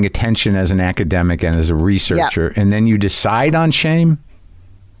 You're getting attention as an academic and as a researcher. Yep. And then you decide on shame?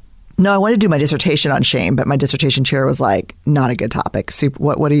 No, I wanted to do my dissertation on shame, but my dissertation chair was like, not a good topic.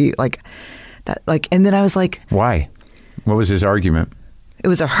 What do you like that? Like, and then I was like, why? What was his argument? It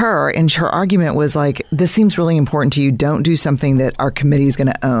was a her, and her argument was like, "This seems really important to you. Don't do something that our committee is going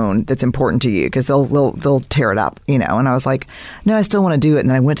to own that's important to you, because they'll tear it up, you know." And I was like, "No, I still want to do it." And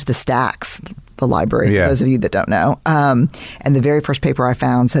then I went to the Stacks, the library, for those of you that don't know. And the very first paper I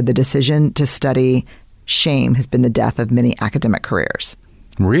found said the decision to study shame has been the death of many academic careers.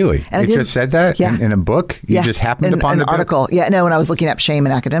 Really? And it just said that in a book? You just happened upon the article? Yeah, no, when I was looking up shame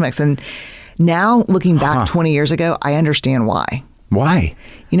in academics. And now, looking back 20 years ago, I understand why. Why?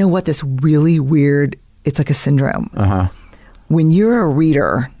 You know what? This really weird, it's like a syndrome. When you're a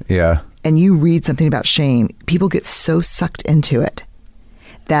reader and you read something about shame, people get so sucked into it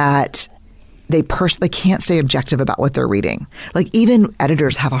that they can't stay objective about what they're reading. Like, even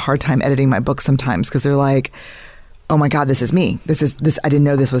editors have a hard time editing my book sometimes because they're like, "Oh my God, this is me. This. I didn't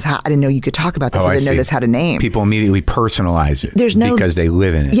know this was I didn't know you could talk about this. I didn't know this had a name." People immediately personalize it because they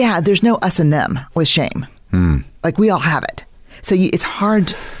live in it. Yeah, there's no us and them with shame. Like, we all have it. So it's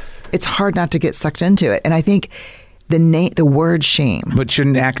hard not to get sucked into it. And I think the word shame. But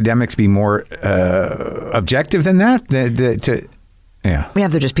shouldn't academics be more objective than that? Yeah. Yeah,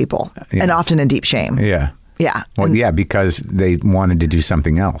 they're just people, and often in deep shame. Yeah. Yeah. Well, because they wanted to do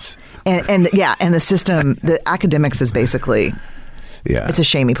something else. And the system, the academics is basically, it's a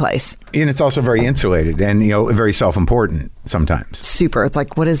shamey place. And it's also very insulated and, very self-important sometimes. Super. It's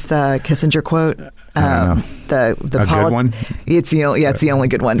like, what is the Kissinger quote? The good one? It's the only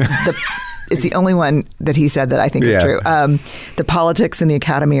good one. It's the only one that he said that I think is true. The politics in the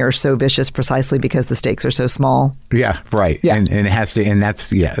academy are so vicious precisely because the stakes are so small. Yeah, right. Yeah. And it has to, and that's,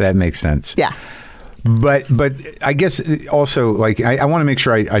 that makes sense. Yeah. But I guess also, like, I want to make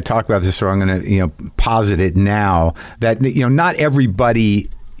sure I talk about this, so I'm going to, posit it now that, not everybody,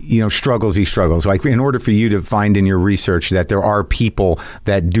 struggles these struggles. Like, in order for you to find in your research that there are people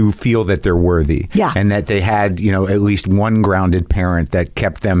that do feel that they're worthy, and that they had, at least one grounded parent that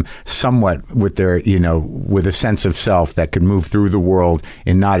kept them somewhat with their, with a sense of self that could move through the world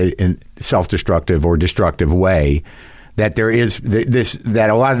in not a self-destructive or destructive way, that there is that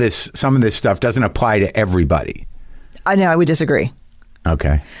a lot of some of this stuff doesn't apply to everybody. I know, I would disagree.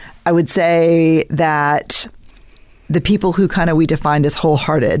 Okay. I would say that the people who kind of we defined as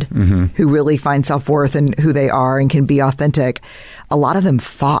wholehearted, who really find self-worth in who they are and can be authentic, a lot of them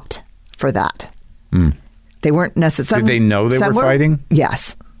fought for that. They weren't necessarily... Did they know they were fighting?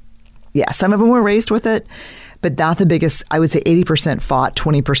 Yes. Yeah, some of them were raised with it, but not the biggest. I would say 80% fought,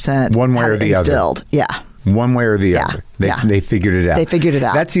 20% one way or the instilled. Other. Yeah. One way or the other. They figured it out. They figured it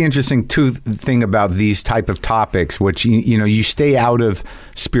out. That's the interesting thing about these type of topics, which, you stay out of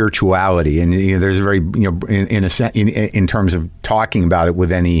spirituality. And there's a very, in terms of talking about it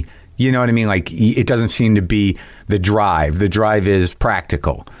with any, you know what I mean? Like, it doesn't seem to be the drive. The drive is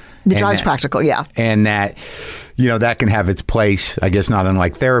practical. The drive's practical, yeah. And that, that can have its place. I guess not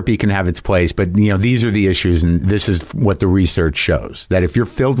unlike therapy can have its place. But, these are the issues. And this is what the research shows, that if you're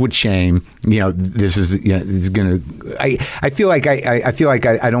filled with shame, this is, is going to, I feel like I feel like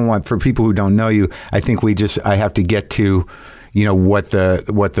I don't want, for people who don't know you, I think I have to get to, what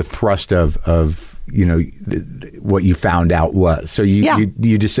the thrust of what you found out was. So you're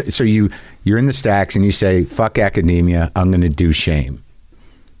in the Stacks and you say, fuck academia, I'm going to do shame.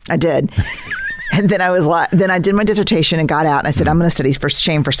 I did. And then I did my dissertation and got out, and I said, I'm going to study for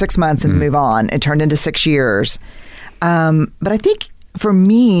shame for 6 months and move on. It turned into 6 years. But I think for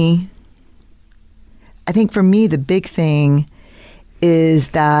me, the big thing is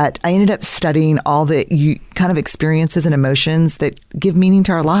that I ended up studying all the kind of experiences and emotions that give meaning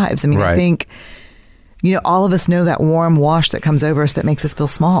to our lives. I mean, I think, all of us know that warm wash that comes over us that makes us feel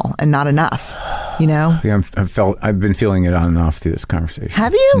small and not enough, Yeah, I've been feeling it on and off through this conversation.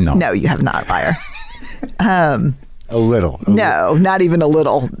 Have you? No, you have not, liar. A little. No, not even a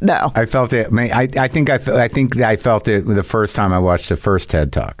little. No. I felt it. I think I felt it the first time I watched the first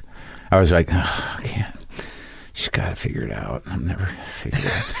TED Talk. I was like, I can't. She's got to figure it out. I've never figured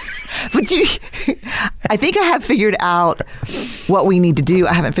it out. But I think I have figured out what we need to do.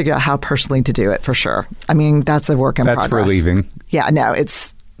 I haven't figured out how personally to do it, for sure. I mean, that's a work in progress. That's relieving. Yeah, no,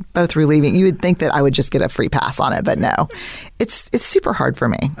 it's both relieving. You would think that I would just get a free pass on it, but no. It's super hard for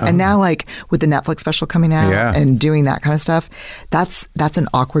me. And now, like, with the Netflix special coming out and doing that kind of stuff, that's an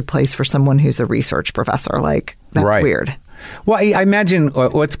awkward place for someone who's a research professor. Like, that's weird. Well, I imagine,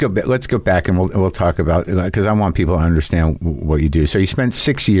 let's go back and we'll talk about, because I want people to understand what you do. So you spent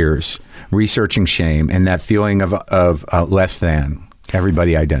 6 years researching shame and that feeling of less than.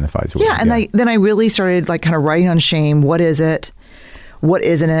 Everybody identifies with it. Yeah, and then I really started, like, kind of writing on shame. What is it? what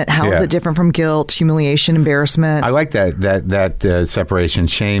isn't it? How is it different from guilt, humiliation, embarrassment? I like that separation.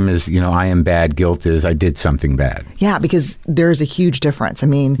 Shame is, I am bad. Guilt is I did something bad. Yeah, because there's a huge difference. I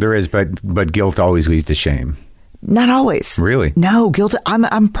mean, there is, but guilt always leads to shame. Not always. Really? No, guilt.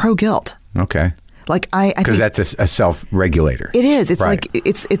 I'm pro guilt. Okay. Like I because that's a self-regulator. It is. It's like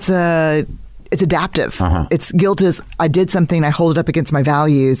it's adaptive. It's guilt is I did something. I hold it up against my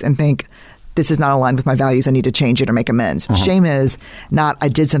values and think this is not aligned with my values. I need to change it or make amends. Shame is not I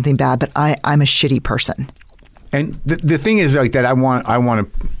did something bad, but I'm a shitty person. And the thing is like that. I want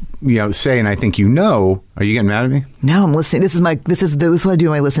to say, and I think are you getting mad at me? No, I'm listening. This is what I do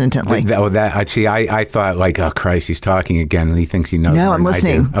when I listen intently. I thought like, oh Christ, he's talking again, and he thinks he knows. No, I'm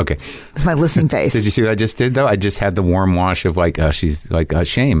listening. Okay, it's my listening face. Did you see what I just did though? I just had the warm wash of like, she's like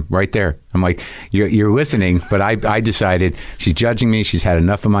shame right there. I'm like, you're listening, but I decided she's judging me. She's had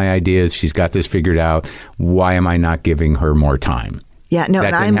enough of my ideas. She's got this figured out. Why am I not giving her more time? Yeah, no,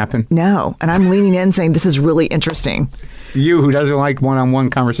 that didn't happen. No, and I'm leaning in saying this is really interesting. You who doesn't like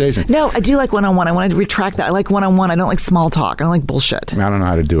one-on-one conversation. No, I do like one-on-one. I want to retract that. I like one-on-one. I don't like small talk. I don't like bullshit. I don't know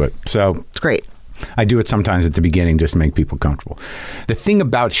how to do it. So it's great. I do it sometimes at the beginning just to make people comfortable. The thing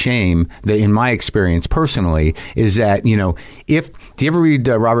about shame, that in my experience personally, is that, do you ever read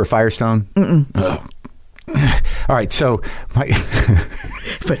Robert Firestone? Mm-mm. All right, so...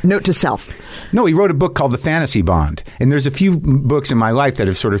 But note to self. No, he wrote a book called The Fantasy Bond. And there's a few books in my life that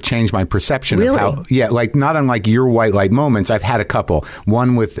have sort of changed my perception of how... Yeah, like not unlike your white light moments, I've had a couple.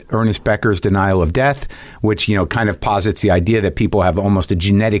 One with Ernest Becker's Denial of Death, which, kind of posits the idea that people have almost a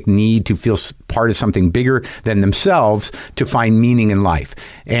genetic need to feel part of something bigger than themselves to find meaning in life.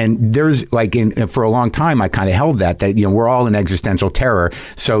 And there's like, for a long time, I kind of held that we're all in existential terror.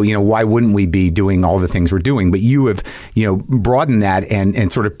 So, why wouldn't we be doing all the things we're doing? But you have, broadened that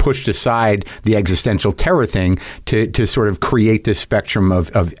and sort of pushed aside the existential terror thing to sort of create this spectrum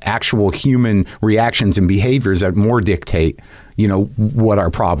of actual human reactions and behaviors that more dictate what our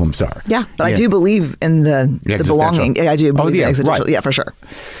problems are. Yeah, but I do believe in the belonging. I do believe in existential. Right. Yeah, for sure.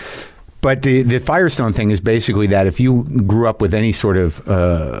 But the Firestone thing is basically that if you grew up with any sort of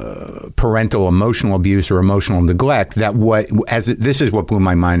parental emotional abuse or emotional neglect, this is what blew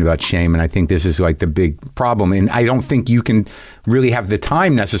my mind about shame, and I think this is like the big problem. And I don't think you can really have the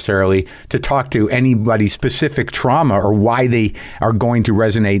time necessarily to talk to anybody's specific trauma or why they are going to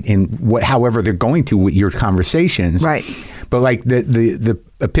resonate in however they're going to with your conversations. Right. But like the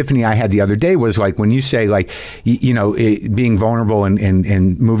epiphany I had the other day was like when you say like, being vulnerable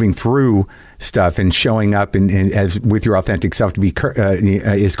and moving through stuff and showing up and as with your authentic self to be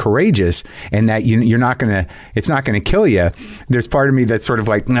is courageous, and that you're not it's not gonna kill you. There's part of me that's sort of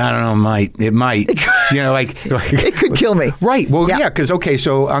like, no, I don't know, it might, it could kill me. Right. Well, yeah, because okay,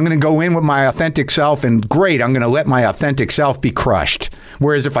 so I'm gonna go in with my authentic self, and great, I'm gonna let my authentic self be crushed.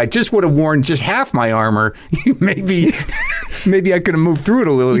 Whereas if I just would have worn just half my armor, maybe I could have moved through it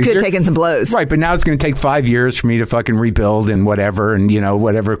a little easier. You could have taken some blows. Right, but now it's going to take 5 years for me to fucking rebuild and whatever, and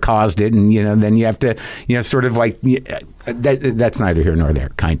whatever caused it, and then you have to sort of like that's neither here nor there,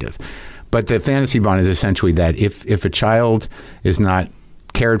 kind of. But the fantasy bond is essentially that if a child is not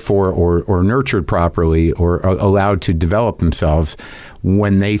cared for or nurtured properly or allowed to develop themselves,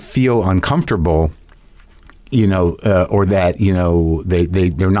 when they feel uncomfortable, or that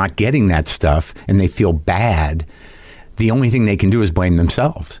they're not getting that stuff and they feel bad, the only thing they can do is blame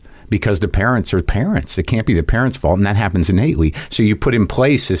themselves, because the parents are parents. It can't be the parents' fault, and that happens innately. So you put in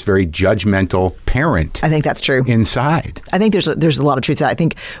place this very judgmental parent. I think that's true. Inside. I think there's a lot of truth to that. I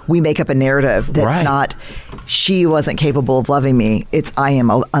think we make up a narrative that's not, she wasn't capable of loving me. It's, I am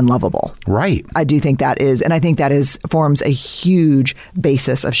unlovable. Right. I do think that is, and I think that forms a huge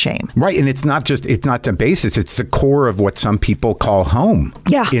basis of shame. Right, and it's not the basis, it's the core of what some people call home.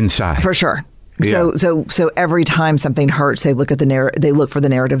 Yeah. Inside. For sure. Yeah. So every time something hurts, they look at they look for the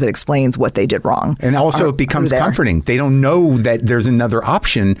narrative that explains what they did wrong. And also it becomes comforting. They don't know that there's another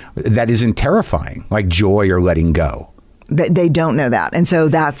option that isn't terrifying, like joy or letting go. They don't know that. And so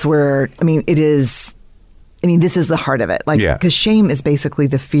that's where, this is the heart of it. Because shame is basically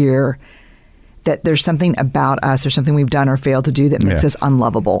the fear that there's something about us or something we've done or failed to do that makes us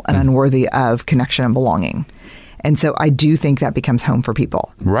unlovable and unworthy of connection and belonging. And so I do think that becomes home for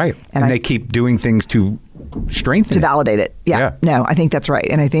people. Right. And they keep doing things to strengthen to validate it. Yeah. No, I think that's right.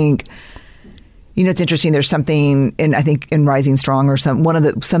 And I think, it's interesting. There's something in Rising Strong or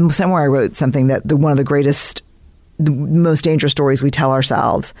somewhere I wrote something that one of the most dangerous stories we tell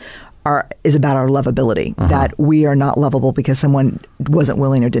ourselves is about our lovability, that we are not lovable because someone wasn't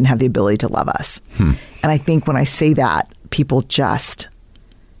willing or didn't have the ability to love us. And I think when I say that, people just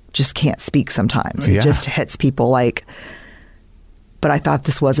can't speak sometimes. It just hits people like, but I thought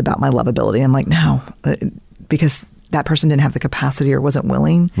this was about my lovability. I'm like, no, because that person didn't have the capacity or wasn't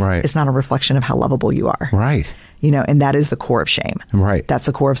willing. Right. It's not a reflection of how lovable you are. Right. And that is the core of shame. Right. That's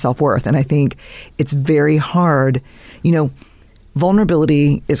the core of self-worth. And I think it's very hard,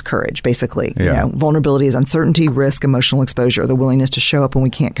 vulnerability is courage, basically. Yeah. Vulnerability is uncertainty, risk, emotional exposure, the willingness to show up when we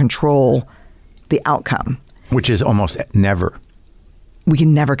can't control the outcome. Which is almost never. We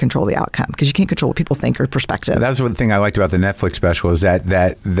can never control the outcome because you can't control what people think or perspective. That's one thing I liked about the Netflix special is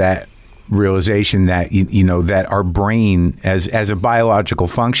that realization that that our brain as a biological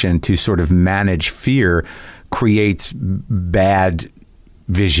function to sort of manage fear creates bad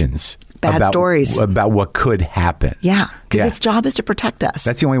visions. Bad stories. About what could happen. Yeah, because its job is to protect us.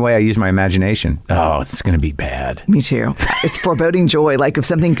 That's the only way I use my imagination. Oh, it's going to be bad. Me too. It's foreboding joy. Like if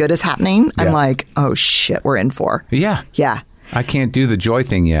something good is happening, I'm like, oh shit, we're in for. Yeah. Yeah. I can't do the joy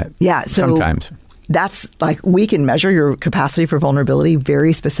thing yet. Yeah. So sometimes. That's like we can measure your capacity for vulnerability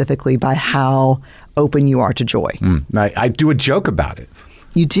very specifically by how open you are to joy. I do a joke about it.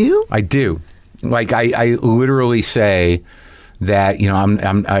 You do? I do. Like I literally say that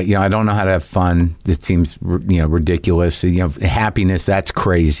I don't know how to have fun. It seems ridiculous. Happiness, that's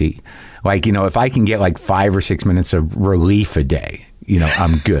crazy. Like if I can get like 5 or 6 minutes of relief a day,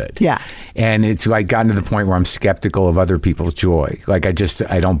 I'm good. Yeah. And it's like gotten to the point where I'm skeptical of other people's joy. Like I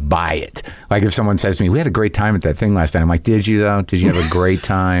don't buy it. Like if someone says to me, we had a great time at that thing last night. I'm like, did you though? Did you have a great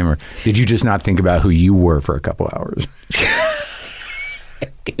time? Or did you just not think about who you were for a couple hours?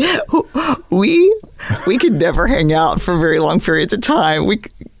 We could never hang out for very long periods of time.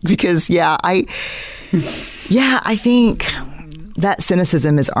 Because I think that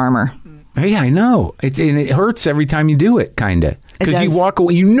cynicism is armor. Hey, I know. And it hurts every time you do it, kind of. Because you walk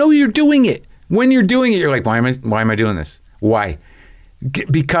away, you're doing it. When you're doing it, you're like, why am I doing this? Why?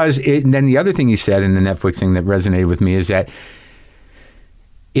 Because and then the other thing you said in the Netflix thing that resonated with me is that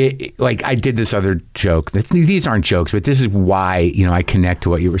like I did this other joke. These aren't jokes, but this is why, I connect to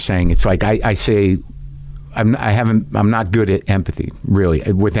what you were saying. It's like I say, I'm not good at empathy, really,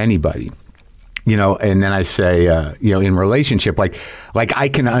 with anybody. And then I say, in relationship, like I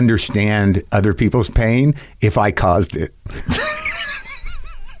can understand other people's pain if I caused it.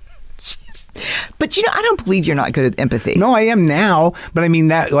 But, I don't believe you're not good at empathy. No, I am now. But I mean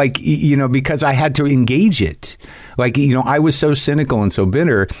that, like, because I had to engage it. Like, I was so cynical and so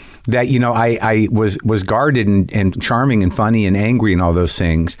bitter that, I was guarded and charming and funny and angry and all those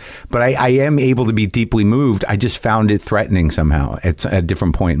things. But I am able to be deeply moved. I just found it threatening somehow at a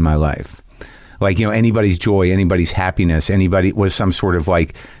different point in my life. Like, anybody's joy, anybody's happiness, anybody was some sort of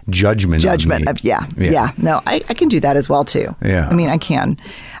like judgment of me. Yeah. No, I can do that as well too. Yeah. I mean, I can.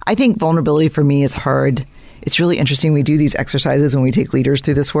 I think vulnerability for me is hard. It's really interesting. We do these exercises when we take leaders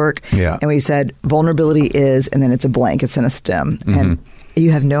through this work. Yeah. And we said vulnerability is, and then it's a blank, it's in a stem. Mm-hmm. And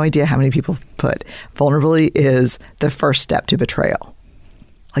you have no idea how many people put vulnerability is the first step to betrayal.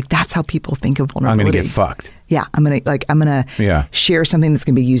 Like that's how people think of vulnerability. I'm going to get fucked. Yeah, I'm gonna share something that's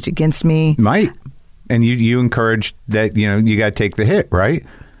gonna be used against me. Might, and you encourage that. You got to take the hit, right?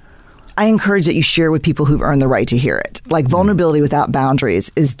 I encourage that you share with people who've earned the right to hear it. Like vulnerability without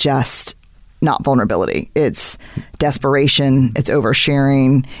boundaries is just not vulnerability. It's desperation. It's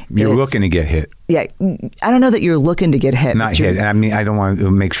oversharing. You're looking to get hit. Yeah, I don't know that you're looking to get hit. Not hit. And I mean, I don't want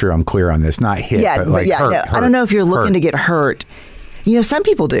to make sure I'm clear on this. Not hit. Yeah, but like hurt, no, hurt, I don't know if you're looking hurt. to get hurt. Some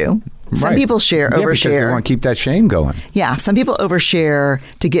people do. Some people overshare. Because they want to keep that shame going. Yeah, some people overshare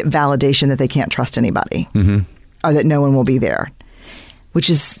to get validation that they can't trust anybody or that no one will be there, which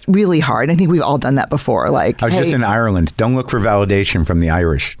is really hard. I think we've all done that before. Like, I was just in Ireland. Don't look for validation from the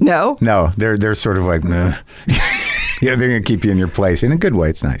Irish. No? No, they're sort of like, nah. Yeah, they're going to keep you in your place. In a good way,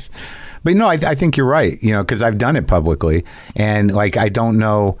 it's nice. But no, I think you're right, because I've done it publicly. And like, I don't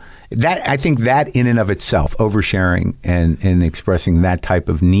know that. I think that in and of itself, oversharing and expressing that type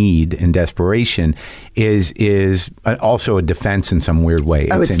of need and desperation is also a defense in some weird way.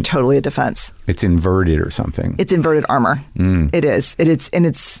 It's totally a defense. It's inverted or something. It's inverted armor. It is.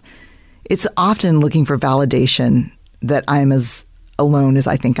 It's often looking for validation that I'm as alone as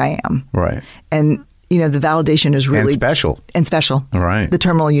I think I am. Right. And the validation is really and special. Right. The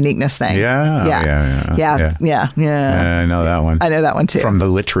terminal uniqueness thing. Yeah. I know that one. I know that one too. From the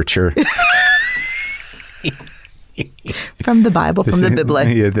literature. From the Bible, from the Bible.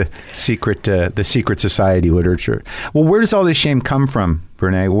 Yeah, the secret society literature. Well, where does all this shame come from,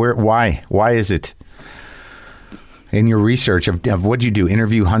 Brene? Why is it? In your research of what did you do?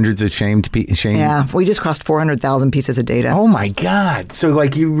 Interview hundreds of shame? Yeah, we just crossed 400,000 pieces of data. Oh my God! So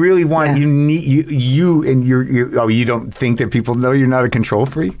like you really want you don't think that people know you're not a control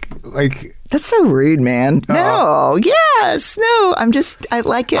freak? Like That's so rude, man. No, yes, no. I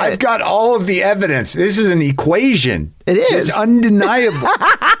like it. I've got all of the evidence. This is an equation. It is. It's undeniable.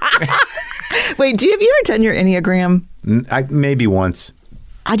 Wait, have you ever done your Enneagram? Maybe once.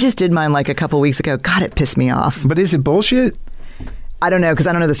 I just did mine like a couple weeks ago. God, it pissed me off. But is it bullshit? I don't know because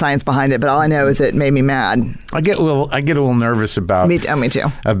I don't know the science behind it, but all I know is it made me mad. I get a little nervous about me too.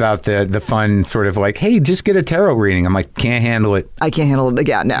 About the fun sort of like, hey, just get a tarot reading. I'm like, can't handle it. I can't handle it.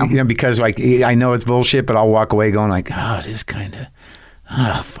 Yeah, no. You know, because like I know it's bullshit, but I'll walk away going like, oh, it is kind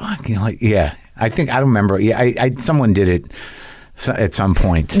of, fuck, you know, like yeah. I don't remember. Yeah, I someone did it at some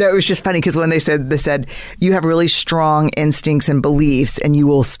point. No, it was just funny because when they said you have really strong instincts and beliefs, and you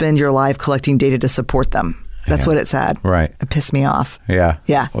will spend your life collecting data to support them. That's what it said. Right. It pissed me off. Yeah.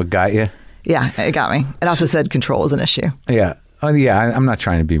 Yeah. What got you? Yeah, it got me. It also said control is an issue. Yeah. Oh, yeah. I'm not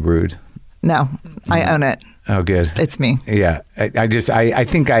trying to be rude. No, I own it. Oh, good. It's me. Yeah. I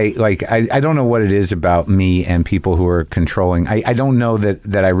think I don't know what it is about me and people who are controlling. I don't know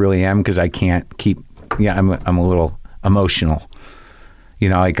that I really am because I can't keep, I'm a little emotional. You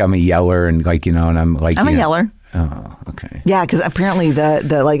know, like I'm a yeller and like, you know, and I'm like. I'm a yeller. Oh, okay. Yeah, because apparently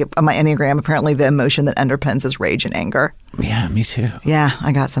the like on my Enneagram, apparently the emotion that underpins is rage and anger. Yeah, me too. Yeah,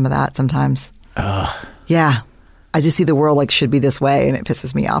 I got some of that sometimes. Oh. Yeah. I just see the world like should be this way, and it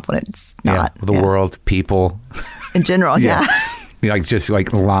pisses me off when it's not. Yeah, the world, people. In general, yeah. You know, like just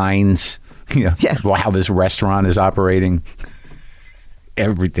like lines, you know, how this restaurant is operating.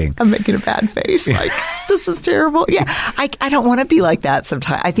 Everything. I'm making a bad face. Like, this is terrible. Yeah, I don't want to be like that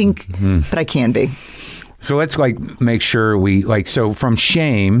sometimes. I think, but I can be. So let's like make sure so from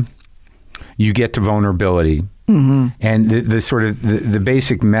shame, you get to vulnerability. Mm-hmm. And the sort of the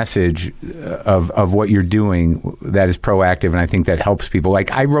basic message of what you're doing that is proactive, and I think that helps people.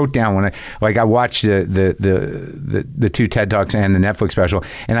 Like I wrote down when I watched the two TED Talks and the Netflix special,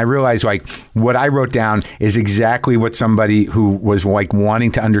 and I realized like what I wrote down is exactly what somebody who was like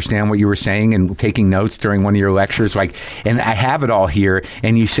wanting to understand what you were saying and taking notes during one of your lectures, like, and I have it all here.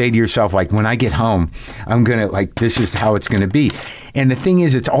 And you say to yourself like, when I get home, I'm gonna like this is how it's gonna be. And the thing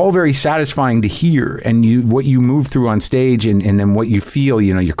is, it's all very satisfying to hear, and what you move through on stage, and then what you feel.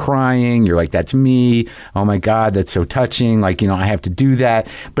 You know, you're crying. You're like, "That's me. Oh my God, that's so touching." Like, you know, I have to do that.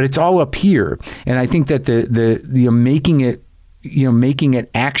 But it's all up here, and I think that the making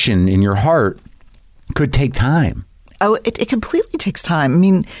it action in your heart could take time. Oh, it completely takes time. I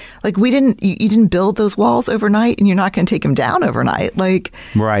mean, like you didn't build those walls overnight, and you're not going to take them down overnight. Like,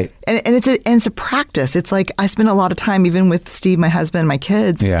 right. And it's a practice. It's like I spend a lot of time, even with Steve, my husband, my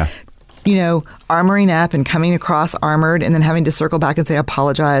kids. Yeah. You know, armoring up and coming across armored, and then having to circle back and say, I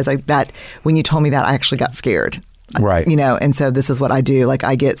apologize. Like that, when you told me that, I actually got scared. Right. You know, and so this is what I do. Like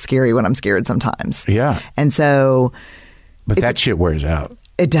I get scary when I'm scared sometimes. Yeah. And so. But that shit wears out.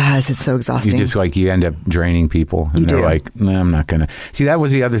 It does. It's so exhausting. You just like, you end up draining people. And they're like, no, I'm not going to. See, that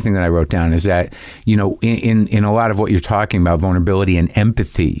was the other thing that I wrote down is that, you know, in a lot of what you're talking about, vulnerability and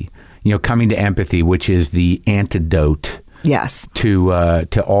empathy, you know, coming to empathy, which is the antidote. Yes. To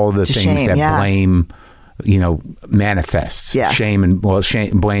all the things shame, that blame, you know, manifests. Yes.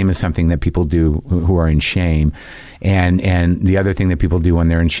 Blame is something that people do who are in shame. And the other thing that people do when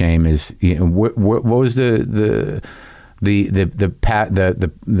they're in shame is, you know, what was the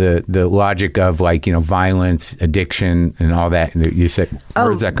logic of like, you know, violence, addiction, and all that. You said, where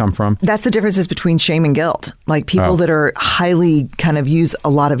does that come from? That's the differences between shame and guilt. Like people that are highly kind of use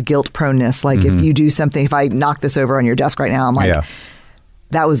a lot of guilt proneness. Like if you do something, if I knock this over on your desk right now, I'm like,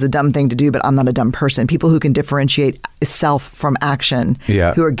 that was a dumb thing to do, but I'm not a dumb person. People who can differentiate self from action,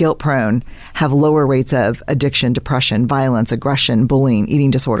 who are guilt prone, have lower rates of addiction, depression, violence, aggression, bullying, eating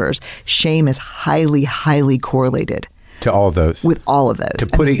disorders. Shame is highly, highly correlated. To all of those. With all of those. To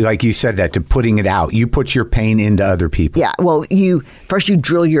putting, like you said that, to putting it out. You put your pain into other people. Yeah. Well, you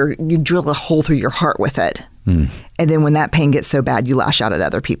drill a hole through your heart with it. And then when that pain gets so bad, you lash out at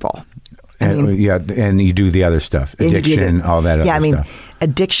other people. And you do the other stuff. Addiction, all that other stuff. Yeah,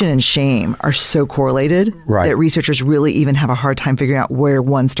 addiction and shame are so correlated that researchers really even have a hard time figuring out where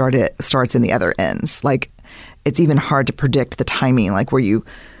one starts and the other ends. Like, it's even hard to predict the timing, like were you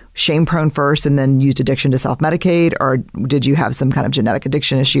shame prone first and then used addiction to self-medicate, or did you have some kind of genetic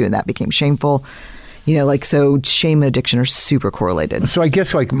addiction issue and that became shameful? You know, like, so shame and addiction are super correlated. So I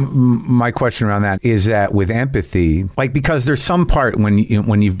guess like my question around that is that with empathy, like, because there's some part when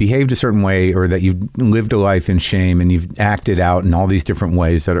you've behaved a certain way, or that you've lived a life in shame and you've acted out in all these different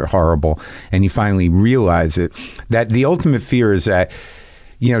ways that are horrible, and you finally realize it, that the ultimate fear is that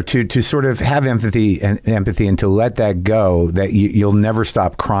to sort of have empathy and to let that go, that you'll never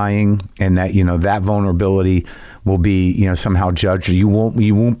stop crying, and that, that vulnerability will be, somehow judged. You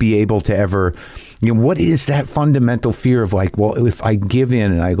won't be able to ever, what is that fundamental fear of like, well, if I give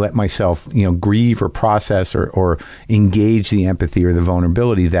in and I let myself, grieve or process or engage the empathy or the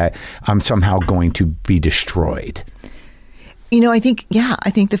vulnerability, that I'm somehow going to be destroyed. I think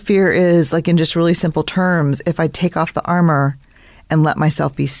the fear is, like, in just really simple terms, if I take off the armor and let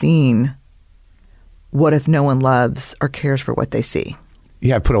myself be seen, what if no one loves or cares for what they see?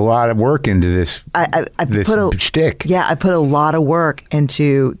 Yeah, I put a lot of work into this. Shtick. Yeah, I put a lot of work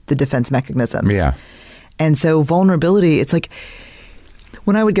into the defense mechanisms. Yeah. And so vulnerability, it's like,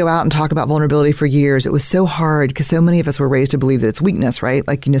 when I would go out and talk about vulnerability for years, it was so hard because so many of us were raised to believe that it's weakness, right?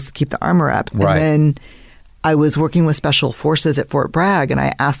 Like, just keep the armor up. Right. And then I was working with special forces at Fort Bragg, and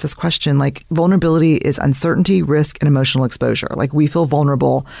I asked this question, like, vulnerability is uncertainty, risk, and emotional exposure. Like, we feel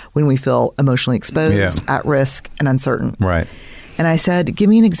vulnerable when we feel emotionally exposed, at risk, and uncertain. Right. And I said, give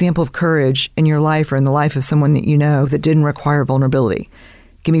me an example of courage in your life or in the life of someone that you know that didn't require vulnerability.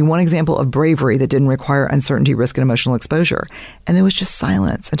 Give me one example of bravery that didn't require uncertainty, risk, and emotional exposure. And there was just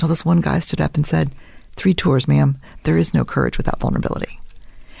silence until this one guy stood up and said, 3 tours, ma'am. There is no courage without vulnerability.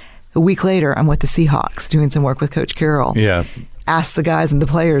 A week later, I'm with the Seahawks doing some work with Coach Carroll. Yeah. Ask the guys and the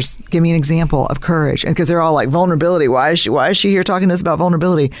players, give me an example of courage. And because they're all like, vulnerability, why is she here talking to us about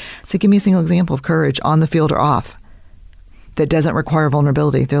vulnerability? So give me a single example of courage on the field or off that doesn't require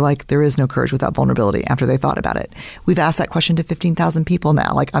vulnerability. They're like, there is no courage without vulnerability after they thought about it. We've asked that question to 15,000 people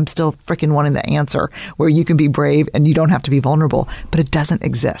now. Like, I'm still freaking wanting the answer where you can be brave and you don't have to be vulnerable, but it doesn't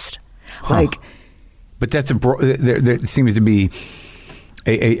exist. Like, but that's there seems to be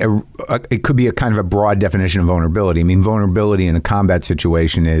it could be a kind of a broad definition of vulnerability. I mean, vulnerability in a combat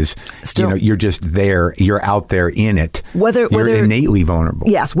situation is, still, you're just there, you're out there in it. You're innately vulnerable.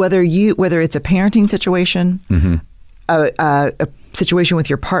 Yes, whether it's a parenting situation, a situation with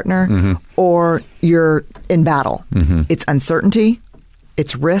your partner, or you're in battle. It's uncertainty,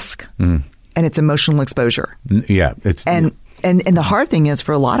 it's risk, and it's emotional exposure. Yeah, and the hard thing is,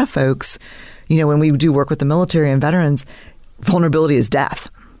 for a lot of folks, when we do work with the military and veterans, vulnerability is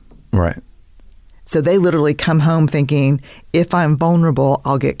death. Right. So they literally come home thinking, if I'm vulnerable,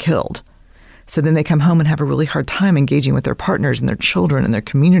 I'll get killed. So then they come home and have a really hard time engaging with their partners and their children and their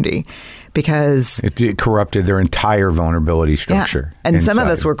community because it corrupted their entire vulnerability structure. Yeah. And inside. Some of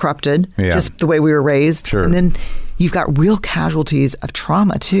us were corrupted, just the way we were raised. Sure. And then you've got real casualties of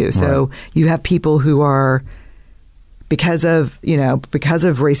trauma too. So you have people who are, because of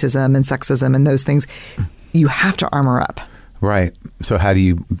racism and sexism and those things, you have to armor up. Right. So how do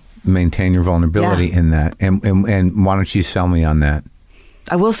you maintain your vulnerability in that? And why don't you sell me on that?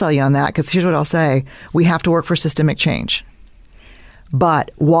 I will sell you on that, because here's what I'll say. We have to work for systemic change.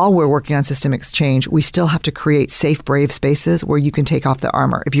 But while we're working on systemic change, we still have to create safe, brave spaces where you can take off the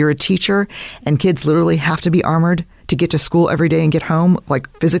armor. If you're a teacher and kids literally have to be armored to get to school every day and get home, like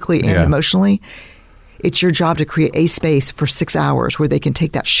physically and emotionally, it's your job to create a space for 6 hours where they can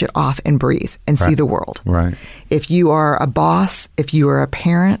take that shit off and breathe and see the world. Right. If you are a boss, if you are a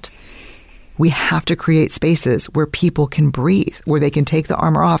parent, we have to create spaces where people can breathe, where they can take the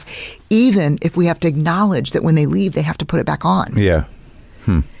armor off, even if we have to acknowledge that when they leave, they have to put it back on. Yeah.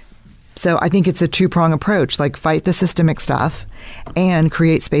 So I think it's a two-prong approach, like fight the systemic stuff and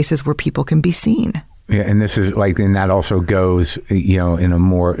create spaces where people can be seen. Yeah, and this is like, and that also goes, in a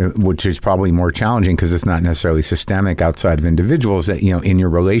more, which is probably more challenging because it's not necessarily systemic outside of individuals, that, in your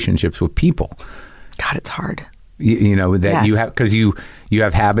relationships with people. God, it's hard. You have, because you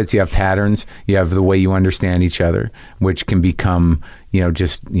have habits, you have patterns, you have the way you understand each other, which can become,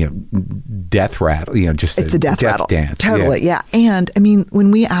 death rattle, just it's a death rattle dance. Totally. Yeah. And I mean, when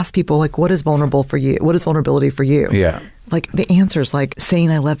we ask people, like, what is vulnerable for you? What is vulnerability for you? Yeah. Like, the answer is like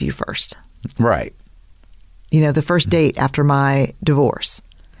saying I love you first. Right. The first date after my divorce,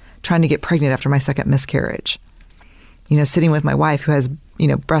 trying to get pregnant after my second miscarriage, sitting with my wife who has,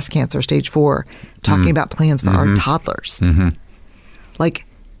 breast cancer, stage 4, talking about plans for our toddlers. Like,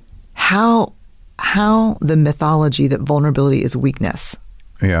 how the mythology that vulnerability is weakness,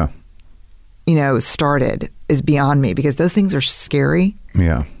 started is beyond me, because those things are scary.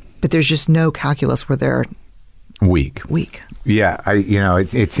 Yeah. But there's just no calculus where they're weak. Yeah,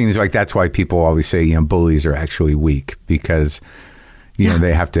 it seems like that's why people always say, bullies are actually weak, because,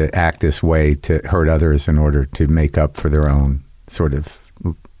 they have to act this way to hurt others in order to make up for their own sort of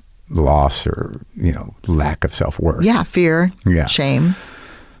loss or, lack of self-worth. Yeah, fear, shame.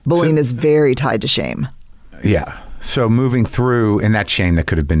 Bullying is very tied to shame. Yeah. So moving through, and that shame that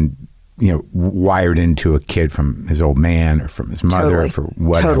could have been wired into a kid from his old man or from his mother, Totally. for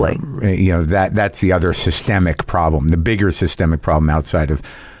whatever. Totally. That's the other systemic problem. The bigger systemic problem outside of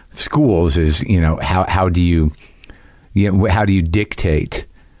schools is, how do you dictate,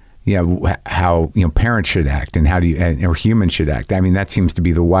 how parents should act, and or humans should act. I mean, that seems to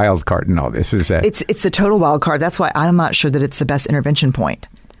be the wild card in all this. Is that it's the total wild card. That's why I'm not sure that it's the best intervention point.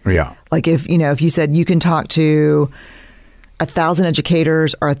 Yeah. Like if you said you can talk to 1,000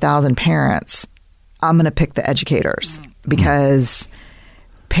 educators or 1,000 parents, I'm going to pick the educators, because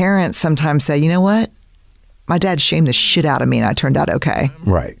parents sometimes say, you know what? My dad shamed the shit out of me and I turned out okay.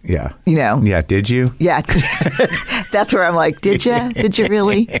 Right. Yeah. Yeah. Did you? Yeah. That's where I'm like, did you? Did you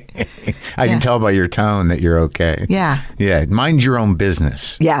really? I can tell by your tone that you're okay. Yeah. Yeah. Mind your own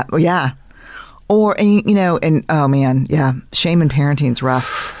business. Yeah. Yeah. Or, and oh man, yeah. Shame in parenting's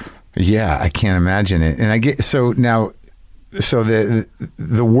rough. Yeah. I can't imagine it. And I get, so now, so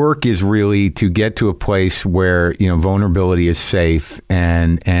the work is really to get to a place where, vulnerability is safe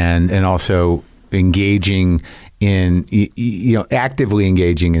and also engaging in, actively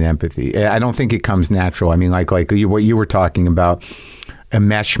engaging in empathy. I don't think it comes natural. I mean, like what you were talking about,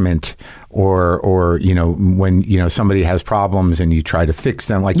 enmeshment or when, somebody has problems and you try to fix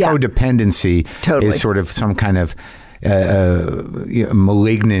them, like codependency Totally. is sort of some kind of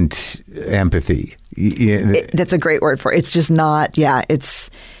malignant empathy. That's a great word for it. It's just not, it's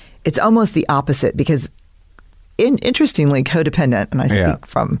almost the opposite, because interestingly, codependent, and I speak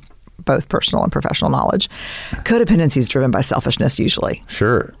from both personal and professional knowledge, codependency is driven by selfishness usually.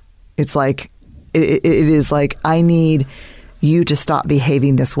 Sure. It's like, it is like, I need you to stop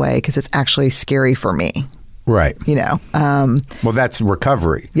behaving this way because it's actually scary for me. Right. Well, that's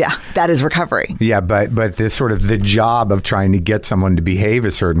recovery. Yeah, that is recovery. Yeah, but this sort of the job of trying to get someone to behave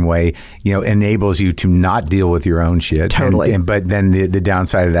a certain way, enables you to not deal with your own shit. Totally. But then the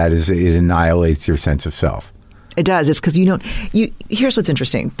downside of that is it annihilates your sense of self. It does. It's because here's what's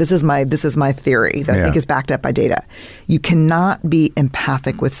interesting. This is my theory that I think is backed up by data. You cannot be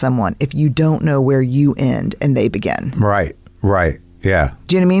empathic with someone if you don't know where you end and they begin. Right. Yeah.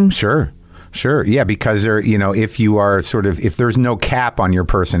 Do you know what I mean? Sure. Yeah, because if you are if there's no cap on your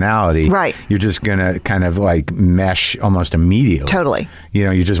personality, right, you're just going to kind of like mesh almost immediately. Totally.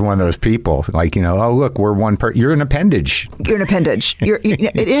 You're just one of those people like, oh, look, we're one you're an appendage. You're an appendage.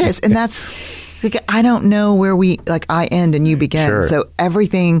 It is. And that's, like, I don't know where I end and you begin. Sure. So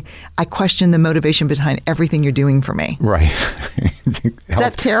I question the motivation behind everything you're doing for me. Right. Is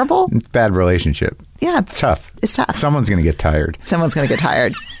that terrible? It's a bad relationship. Yeah. It's tough. It's tough. Someone's going to get tired.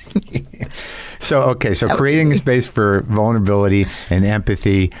 So creating a space for vulnerability and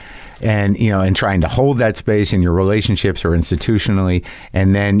empathy, and trying to hold that space in your relationships or institutionally,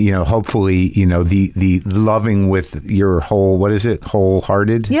 and then hopefully the loving with your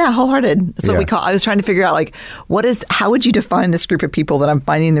wholehearted. Yeah, wholehearted. That's what we call. I was trying to figure out how would you define this group of people that I'm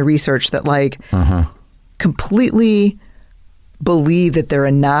finding in the research that completely believe that they're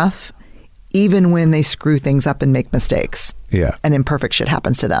enough, even when they screw things up and make mistakes. Yeah. And imperfect shit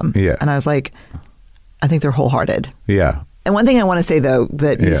happens to them. Yeah. And I was like, I think they're wholehearted. Yeah. And one thing I want to say, though,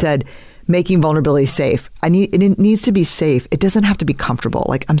 that you said, making vulnerability safe. It needs to be safe. It doesn't have to be comfortable.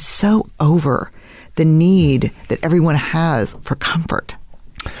 Like, I'm so over the need that everyone has for comfort.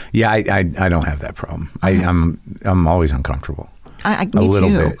 Yeah, I don't have that problem. I'm always uncomfortable. Me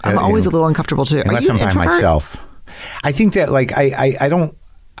too. I'm always a little uncomfortable too. Unless I'm by myself. I think that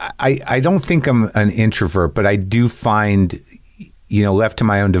I don't think I'm an introvert, but I do find, left to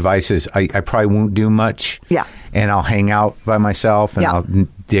my own devices, I probably won't do much. Yeah. And I'll hang out by myself and I'll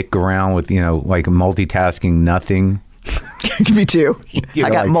dick around with, like multitasking nothing. Me too. I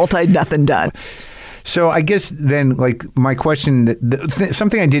got nothing done. So I guess then, my question,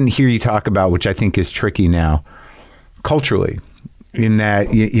 something I didn't hear you talk about, which I think is tricky now, culturally, in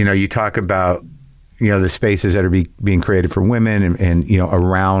that, you talk about, the spaces that are being created for women and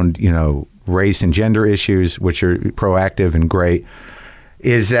around, race and gender issues, which are proactive and great,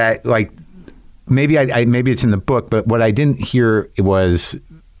 is that maybe it's in the book, but what I didn't hear was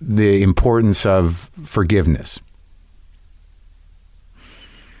the importance of forgiveness.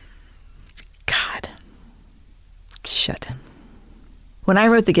 God. Shit. When I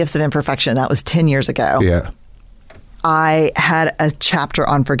wrote The Gifts of Imperfection, that was 10 years ago. Yeah. I had a chapter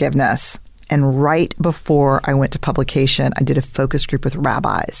on forgiveness. And right before I went to publication, I did a focus group with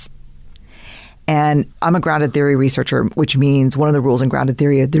rabbis. And I'm a grounded theory researcher, which means one of the rules in grounded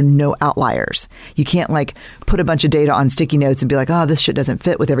theory is there are no outliers. You can't put a bunch of data on sticky notes and be like, oh, this shit doesn't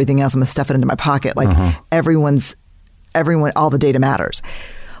fit with everything else. I'm going to stuff it into my pocket. Everyone, all the data matters.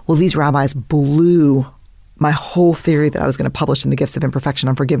 Well, these rabbis blew my whole theory that I was going to publish in The Gifts of Imperfection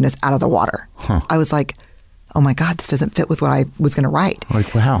on forgiveness out of the water. I was like, oh my God, this doesn't fit with what I was going to write.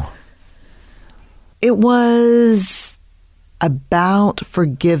 Like, wow. It was about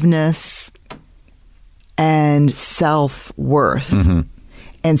forgiveness and self-worth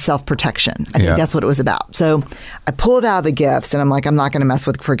and self-protection. I think that's what it was about. So I pull it out of the gifts and I'm like, I'm not going to mess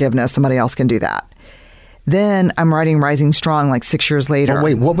with forgiveness. Somebody else can do that. Then I'm writing Rising Strong like 6 years later. Oh,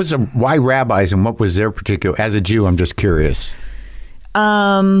 wait, why rabbis and what was their particular, as a Jew, I'm just curious.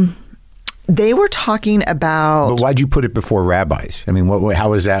 They were talking about... But why'd you put it before rabbis? I mean,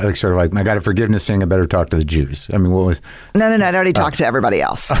 how was that? Like, sort of like, I got a forgiveness thing, I better talk to the Jews. I mean, what was... No, I'd already talked to everybody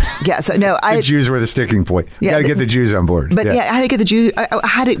else. Yeah, so no, the Jews were the sticking point. You got to get the Jews on board. But I had to get the Jews... I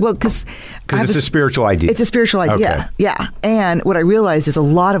had to... Well, because it's a spiritual idea. It's a spiritual idea, okay. Yeah. And what I realized is a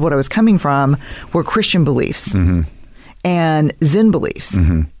lot of what I was coming from were Christian beliefs and Zen beliefs.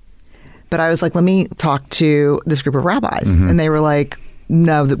 But I was like, let me talk to this group of rabbis. And they were like,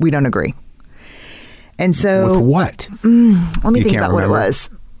 no, we don't agree. And so... With what? Let me think about what it was.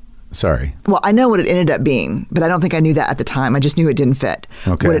 Sorry. Well, I know what it ended up being, but I don't think I knew that at the time. I just knew it didn't fit.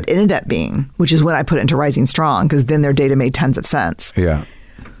 Okay. What it ended up being, which is when I put it into Rising Strong, because then their data made tons of sense,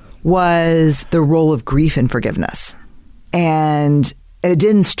 was the role of grief in forgiveness. And it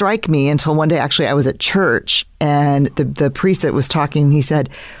didn't strike me until one day, actually, I was at church, and the priest that was talking, he said,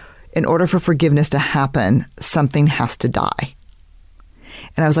 in order for forgiveness to happen, something has to die.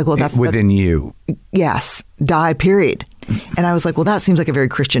 And I was like, well, that's... Within you. Yes. Die, period. And I was like, well, that seems like a very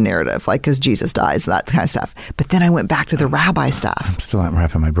Christian narrative, like, because Jesus dies, that kind of stuff. But then I went back to the rabbi stuff. I'm still not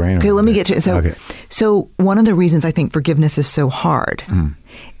wrapping my brain around Okay, let me get to it. So one of the reasons I think forgiveness is so hard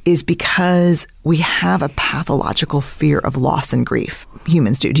is because we have a pathological fear of loss and grief.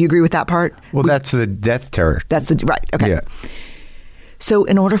 Humans do. Do you agree with that part? Well, that's the death terror. Right. Okay. Yeah. So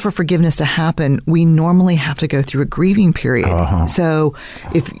in order for forgiveness to happen, we normally have to go through a grieving period. So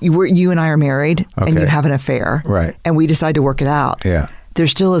if you and I are married and you have an affair, right, and we decide to work it out, there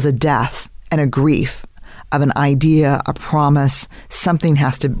still is a death and a grief of an idea, a promise. Something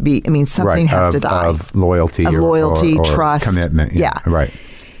has to be, something has to die. Of loyalty. Or trust. Commitment. Yeah. Right.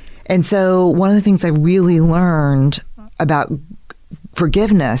 And so one of the things I really learned about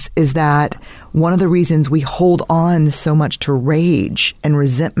forgiveness is that one of the reasons we hold on so much to rage and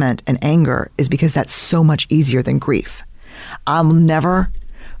resentment and anger is because that's so much easier than grief. I'm never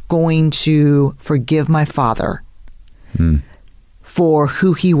going to forgive my father for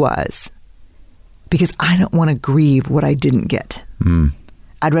who he was because I don't want to grieve what I didn't get.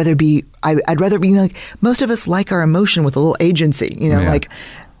 I'd rather be like, most of us like our emotion with a little agency, like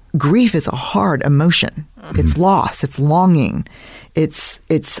grief is a hard emotion. It's loss, it's longing. It's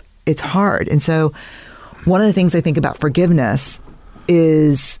hard. And so one of the things I think about forgiveness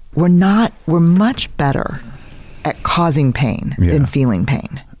is we're much better at causing pain than feeling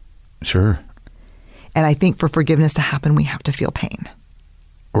pain. Sure. And I think for forgiveness to happen, we have to feel pain.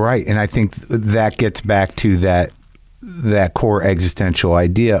 Right. And I think that gets back to that core existential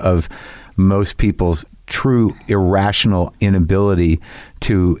idea of most people's true irrational inability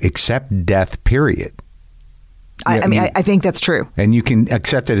to accept death, period. I think that's true. And you can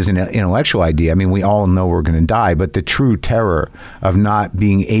accept it as an intellectual idea. I mean, we all know we're going to die, but the true terror of not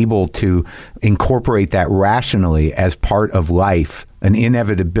being able to incorporate that rationally as part of life, an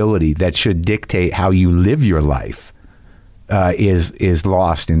inevitability that should dictate how you live your life, is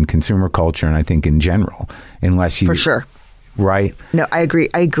lost in consumer culture, and I think in general, unless you... For sure. Right? No, I agree.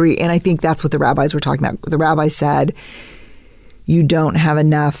 And I think that's what the rabbis were talking about. The rabbi said, you don't have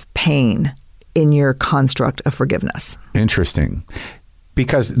enough pain in your construct of forgiveness. Interesting.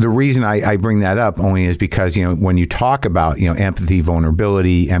 Because the reason I bring that up only is because, when you talk about, empathy,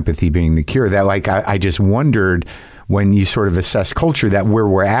 vulnerability, empathy being the cure, that I just wondered when you sort of assess culture that where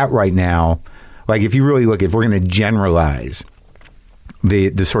we're at right now, like if you really look, if we're going to generalize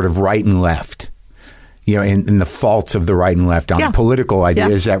the sort of right and left, and the faults of the right and left on political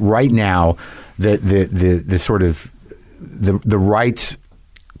ideas, that right now, the sort of the right's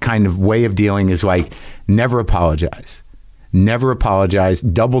kind of way of dealing is like, never apologize,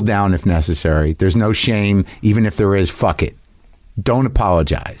 double down if necessary. There's no shame. Even if there is, fuck it. Don't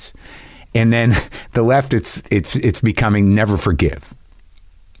apologize. And then the left, it's becoming never forgive.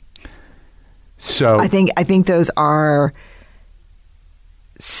 So I think those are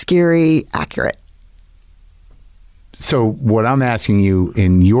scary accurate. So what I'm asking you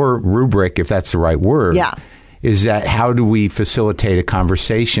in your rubric, if that's the right word, is that how do we facilitate a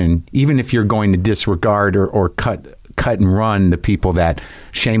conversation, even if you're going to disregard or cut cut and run the people that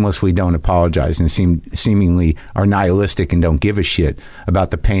shamelessly don't apologize and seemingly are nihilistic and don't give a shit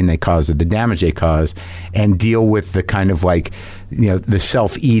about the pain they cause or the damage they cause, and deal with the kind of like, the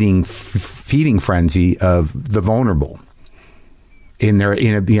self-eating feeding frenzy of the vulnerable in their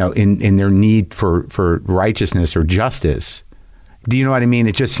in their need for righteousness or justice. Do you know what I mean?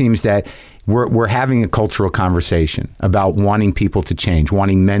 It just seems that we're having a cultural conversation about wanting people to change,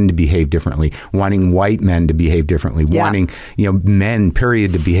 wanting men to behave differently, wanting white men to behave differently, wanting men,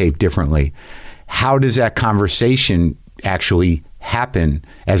 period, to behave differently. How does that conversation actually happen,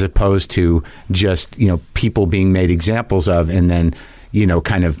 as opposed to just people being made examples of and then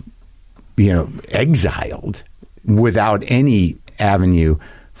kind of exiled without any avenue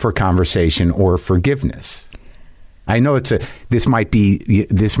for conversation or forgiveness? I know this might be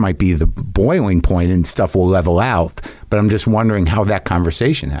the boiling point and stuff will level out, but I'm just wondering how that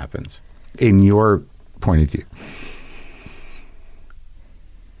conversation happens in your point of view.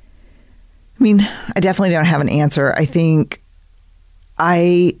 I mean, I definitely don't have an answer. I think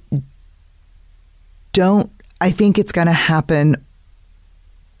it's going to happen.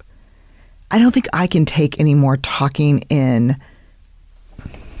 I don't think I can take any more talking in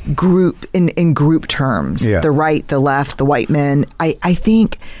group terms. Yeah. The right, the left, the white men. I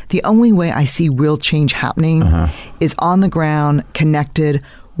think the only way I see real change happening is on the ground, connected,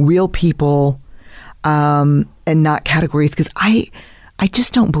 real people, and not categories. Because I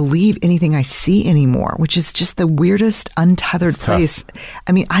just don't believe anything I see anymore, which is just the weirdest, untethered place.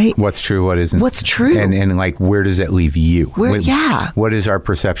 I mean, what's true, what isn't? What's true? And like, where does that leave you? What is our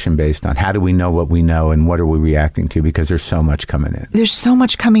perception based on? How do we know what we know, and what are we reacting to? Because there's so much coming in. There's so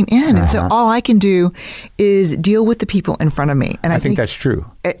much coming in. And so all I can do is deal with the people in front of me. And I think that's true.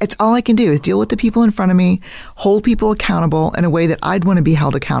 It's all I can do is deal with the people in front of me, hold people accountable in a way that I'd want to be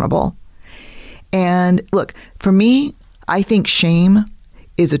held accountable. And look, for me, I think shame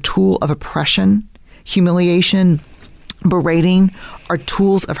is a tool of oppression. Humiliation, berating are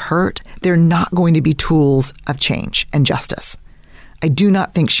tools of hurt. They're not going to be tools of change and justice. I do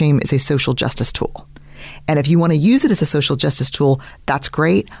not think shame is a social justice tool. And if you want to use it as a social justice tool, that's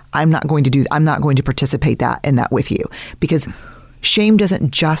great. I'm not going to participate in that with you, because shame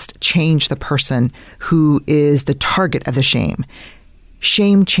doesn't just change the person who is the target of the shame.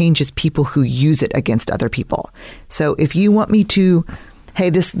 Shame changes people who use it against other people. So if you want me to, hey,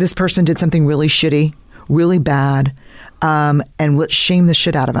 this person did something really shitty, really bad, and let's shame the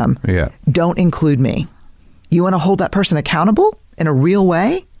shit out of them. Yeah. Don't include me. You want to hold that person accountable in a real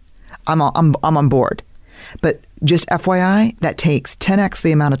way? I'm on board. But just FYI, that takes 10x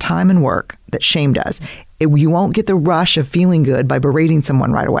the amount of time and work that shame does. You won't get the rush of feeling good by berating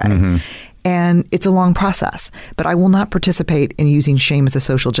someone right away. Mm-hmm. And it's a long process, but I will not participate in using shame as a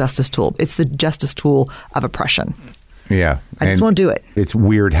social justice tool. It's the justice tool of oppression. Yeah. I just won't do it. It's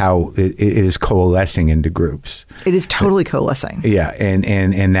weird how it is coalescing into groups. It is totally coalescing. Yeah.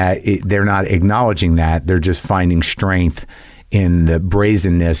 And that they're not acknowledging that. They're just finding strength in the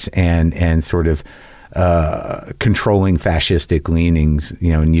brazenness and sort of controlling fascistic leanings,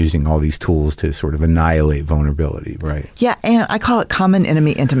 and using all these tools to sort of annihilate vulnerability, right? Yeah, and I call it common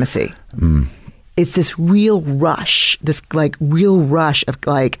enemy intimacy. Mm. It's this real rush of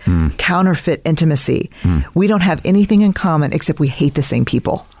counterfeit intimacy. Mm. We don't have anything in common except we hate the same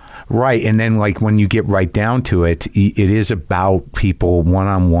people. Right. And then like when you get right down to it, it is about people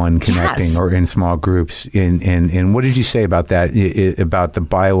one-on-one connecting, yes, or in small groups. And what did you say about that, about the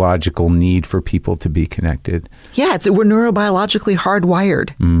biological need for people to be connected? Yeah, we're neurobiologically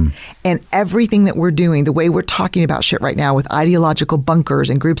hardwired. Mm. And everything that we're doing, the way we're talking about shit right now with ideological bunkers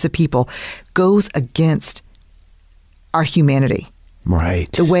and groups of people, goes against our humanity.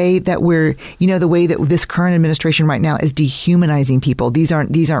 Right. The way that the way that this current administration right now is dehumanizing people. These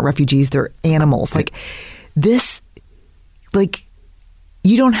aren't refugees, they're animals. Like this,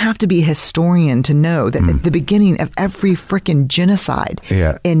 you don't have to be a historian to know that at the beginning of every frickin' genocide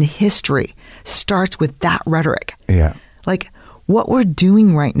in history starts with that rhetoric. Yeah. Like what we're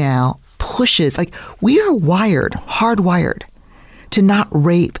doing right now pushes, we are hardwired to not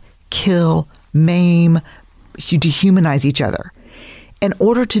rape, kill, maim, dehumanize each other. In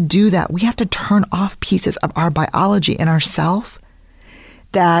order to do that, we have to turn off pieces of our biology and ourself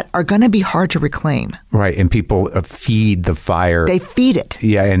that are going to be hard to reclaim. Right. And people feed the fire. They feed it.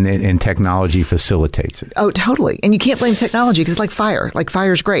 Yeah. And technology facilitates it. Oh, totally. And you can't blame technology because it's like fire. Like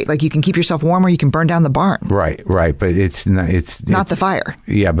fire's great. Like you can keep yourself warm or you can burn down the barn. Right. Right. But it's not the fire.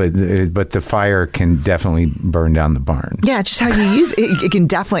 Yeah. But the fire can definitely burn down the barn. Yeah. It's just how you use it. It can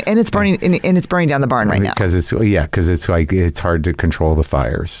definitely. And it's burning and it's burning down the barn right now. Because it's like it's hard to control the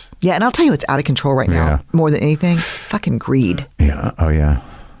fires. Yeah. And I'll tell you what's out of control right now more than anything. Fucking greed. Yeah. Oh, yeah.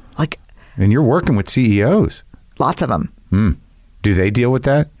 Like, and you're working with CEOs. Lots of them. Do they deal with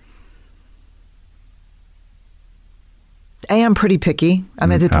that? I'm pretty picky.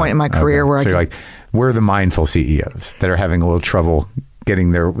 I'm at the point in my career where like, we're the mindful CEOs that are having a little trouble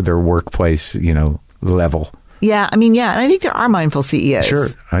getting their workplace, level. Yeah, I mean, yeah, and I think there are mindful CEOs. Sure,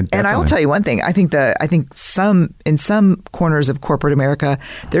 and I will tell you one thing. I think in some corners of corporate America,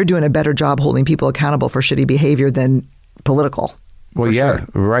 they're doing a better job holding people accountable for shitty behavior than political. Well, yeah, sure.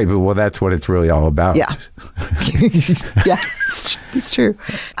 Right. But that's what it's really all about. Yeah. Yeah, it's true.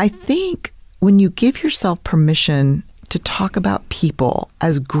 I think when you give yourself permission to talk about people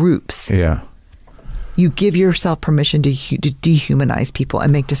as groups, you give yourself permission to dehumanize people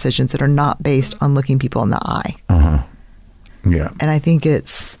and make decisions that are not based on looking people in the eye. Yeah. And I think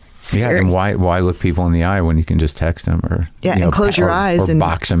it's scary. Yeah, and why look people in the eye when you can just text them or and close your eyes or and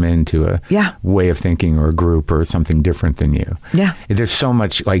box them into a way of thinking or a group or something different than you. Yeah. There's so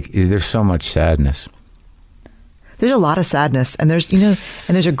much sadness. There's a lot of sadness, and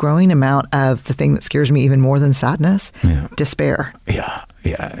there's a growing amount of the thing that scares me even more than sadness, despair. Yeah.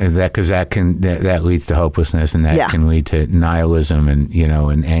 Because that leads to hopelessness, and that can lead to nihilism and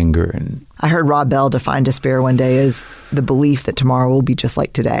and anger. And I heard Rob Bell define despair one day as the belief that tomorrow will be just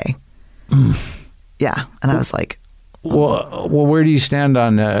like today. Yeah, and I was like, well, where do you stand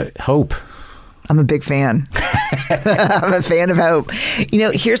on hope? I'm a big fan. I'm a fan of hope.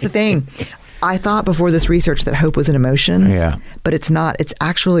 Here's the thing. I thought before this research that hope was an emotion. Yeah. But it's not. It's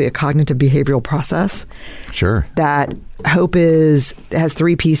actually a cognitive behavioral process. Sure. That hope has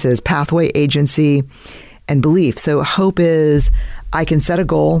three pieces: pathway, agency, and belief. So hope is I can set a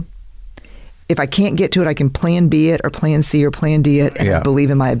goal. If I can't get to it, I can plan B it or plan C or plan D it and I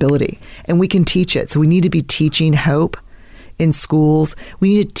believe in my ability. And we can teach it. So we need to be teaching hope in schools.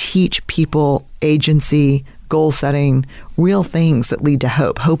 We need to teach people agency, goal setting, real things that lead to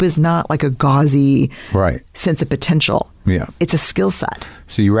hope. Hope is not like a gauzy sense of potential. Yeah. It's a skill set.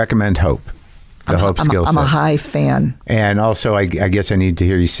 So you recommend hope, the hope skill set. I'm a high fan. And also, I guess I need to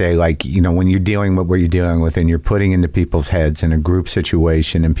hear you say, like, when you're dealing with what you're dealing with and you're putting into people's heads in a group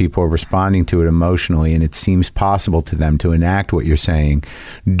situation and people are responding to it emotionally and it seems possible to them to enact what you're saying,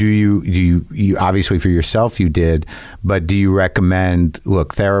 do you obviously for yourself you did, but do you recommend,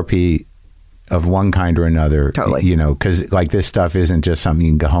 therapy of one kind or another? Totally. Because like this stuff isn't just something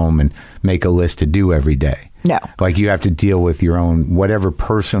you can go home and make a list to do every day. No. Like you have to deal with your own, whatever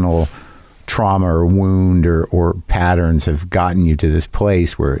personal trauma or wound or patterns have gotten you to this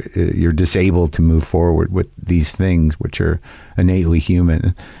place where you're disabled to move forward with these things, which are innately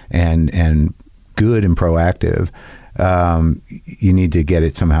human and good and proactive. You need to get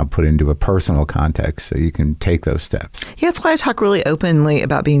it somehow put into a personal context so you can take those steps. Yeah, it's why I talk really openly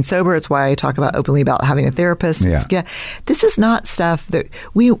about being sober. It's why I talk about openly about having a therapist. Yeah. This is not stuff that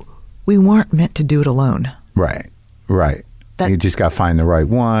we weren't meant to do it alone. Right. You just got to find the right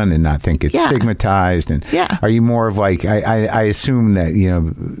one and not think it's stigmatized. And are you more of like, I assume that,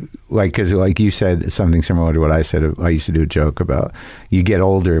 because like you said something similar to what I said. I used to do a joke about you get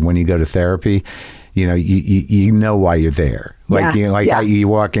older and when you go to therapy, you know why you're there. Like, you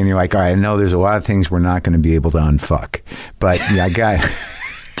walk in, you're like, all right, I know there's a lot of things we're not going to be able to unfuck, but I got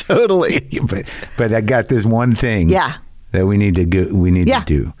totally. But I got this one thing that we need to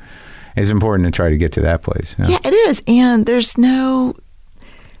do. It's important to try to get to that place. Yeah, it is. And there's we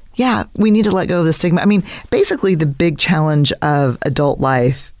need to let go of the stigma. I mean, basically the big challenge of adult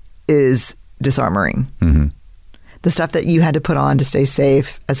life is disarmoring. Mm-hmm. The stuff that you had to put on to stay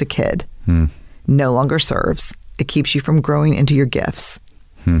safe as a kid no longer serves. It keeps you from growing into your gifts.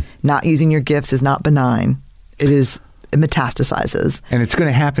 Not using your gifts is not benign. It metastasizes. And it's going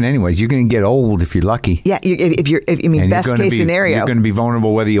to happen anyways. You're going to get old if you're lucky. Yeah, best case scenario. You're going to be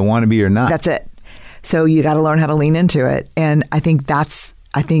vulnerable whether you want to be or not. That's it. So you got to learn how to lean into it. And I think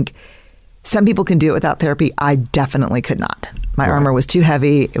some people can do it without therapy. I definitely could not. My armor was too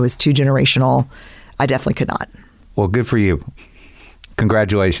heavy. It was too generational. I definitely could not. Well, good for you.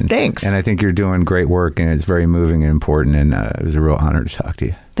 Congratulations. Thanks. And I think you're doing great work and it's very moving and important. And it was a real honor to talk to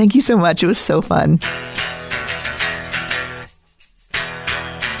you. Thank you so much. It was so fun.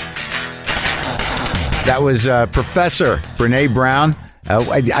 That was Professor Brene Brown.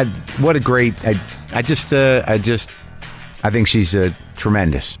 What a great. I think she's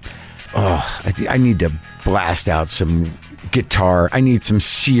tremendous. Oh, I need to blast out some guitar. I need some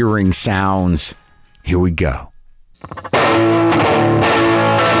searing sounds. Here we go.